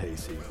said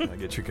Tacy. I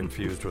get you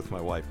confused with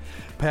my wife.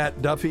 Pat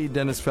Duffy,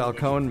 Dennis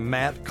Falcone,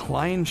 Matt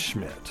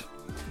Kleinschmidt,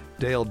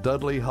 Dale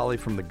Dudley, Holly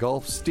from the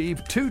Gulf,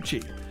 Steve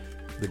Tucci,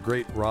 the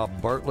great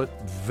Rob Bartlett,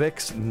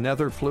 Vic's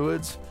Nether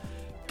Fluids,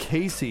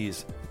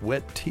 Casey's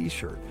Wet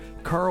T-Shirt,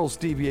 Carl's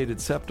Deviated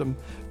Septum,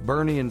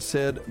 Bernie and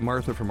Sid,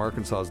 Martha from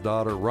Arkansas's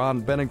Daughter,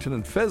 Ron Bennington,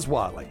 and Fez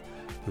Wiley,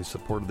 whose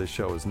support of this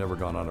show has never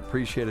gone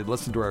unappreciated.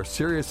 Listen to our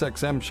Sirius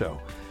XM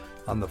show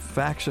on the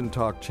Faction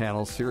Talk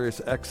channel,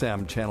 Sirius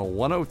XM channel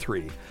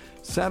 103,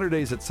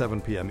 Saturdays at 7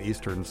 p.m.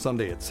 Eastern,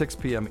 Sunday at 6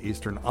 p.m.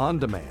 Eastern on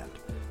demand.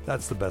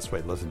 That's the best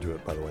way to listen to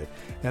it, by the way.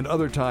 And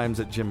other times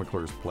at Jim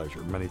McClure's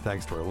pleasure. Many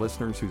thanks to our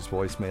listeners whose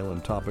voicemail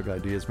and topic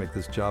ideas make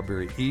this job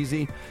very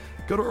easy.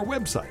 Go to our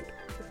website,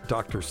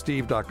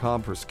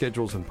 drsteve.com, for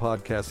schedules and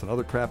podcasts and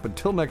other crap.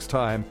 Until next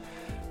time,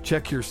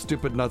 check your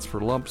stupid nuts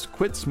for lumps,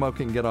 quit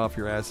smoking, get off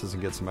your asses,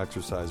 and get some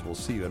exercise. We'll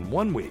see you in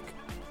 1 week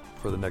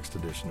for the next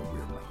edition of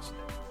Weird Medicine.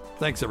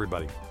 Thanks,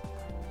 everybody.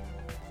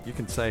 You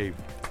can say...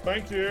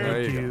 Thank you.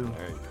 There Thank you you. go.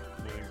 There you go.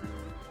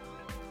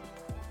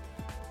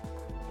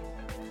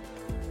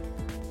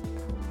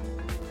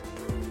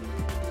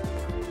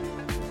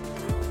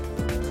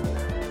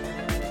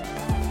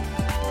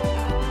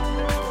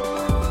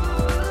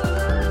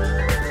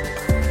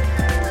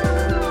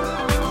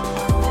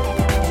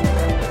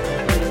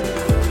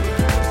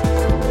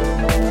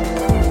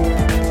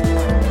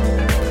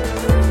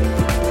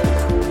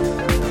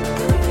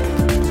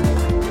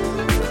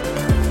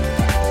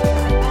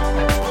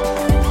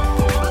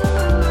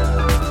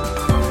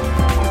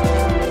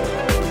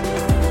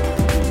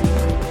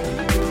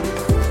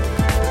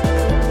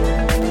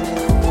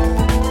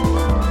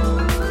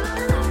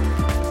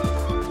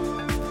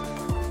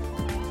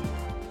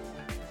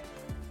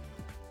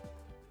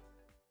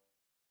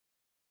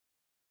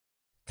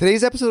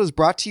 Today's episode is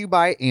brought to you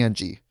by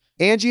Angie.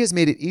 Angie has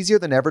made it easier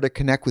than ever to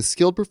connect with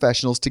skilled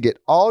professionals to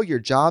get all your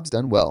jobs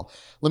done well.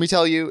 Let me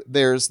tell you,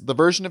 there's the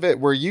version of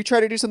it where you try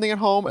to do something at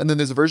home, and then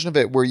there's a version of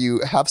it where you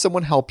have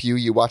someone help you,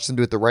 you watch them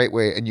do it the right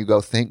way, and you go,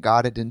 thank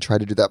God I didn't try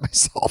to do that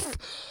myself.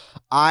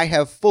 I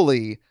have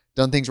fully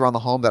done things around the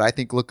home that I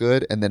think look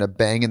good, and then a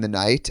bang in the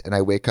night, and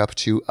I wake up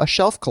to a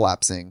shelf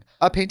collapsing,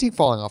 a painting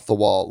falling off the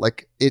wall.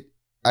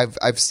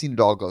 I've seen it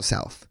all go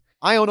south.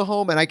 I own a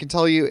home, and I can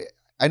tell you,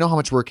 I know how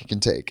much work it can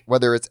take.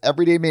 Whether it's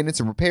everyday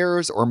maintenance and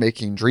repairs or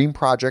making dream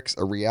projects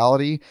a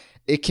reality,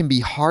 it can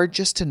be hard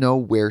just to know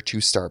where to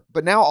start.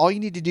 But now all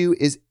you need to do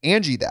is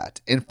Angie that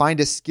and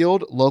find a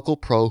skilled local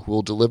pro who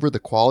will deliver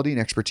the quality and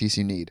expertise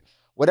you need.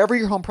 Whatever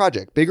your home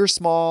project, big or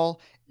small,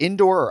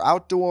 indoor or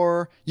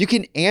outdoor, you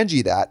can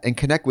Angie that and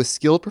connect with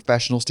skilled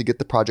professionals to get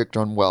the project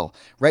done well.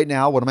 Right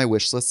now, one of my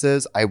wish lists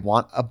is I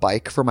want a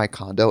bike for my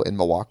condo in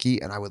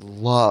Milwaukee, and I would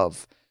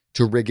love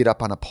to rig it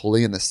up on a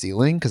pulley in the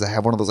ceiling because I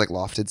have one of those like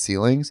lofted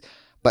ceilings,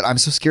 but I'm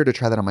so scared to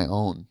try that on my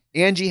own.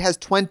 Angie has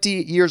 20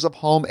 years of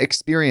home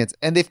experience,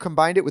 and they've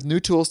combined it with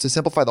new tools to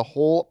simplify the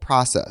whole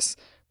process.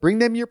 Bring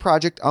them your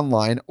project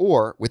online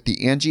or with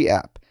the Angie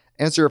app.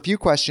 Answer a few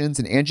questions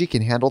and Angie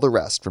can handle the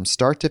rest from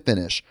start to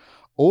finish,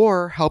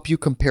 or help you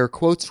compare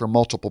quotes from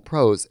multiple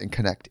pros and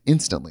connect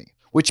instantly,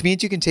 which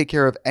means you can take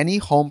care of any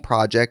home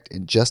project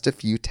in just a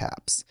few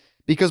taps.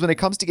 Because when it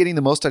comes to getting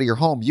the most out of your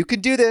home, you can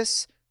do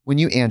this when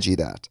you Angie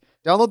that.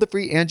 Download the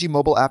free Angie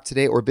mobile app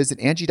today or visit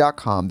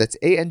Angie.com. That's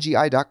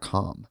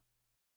ANGI.com.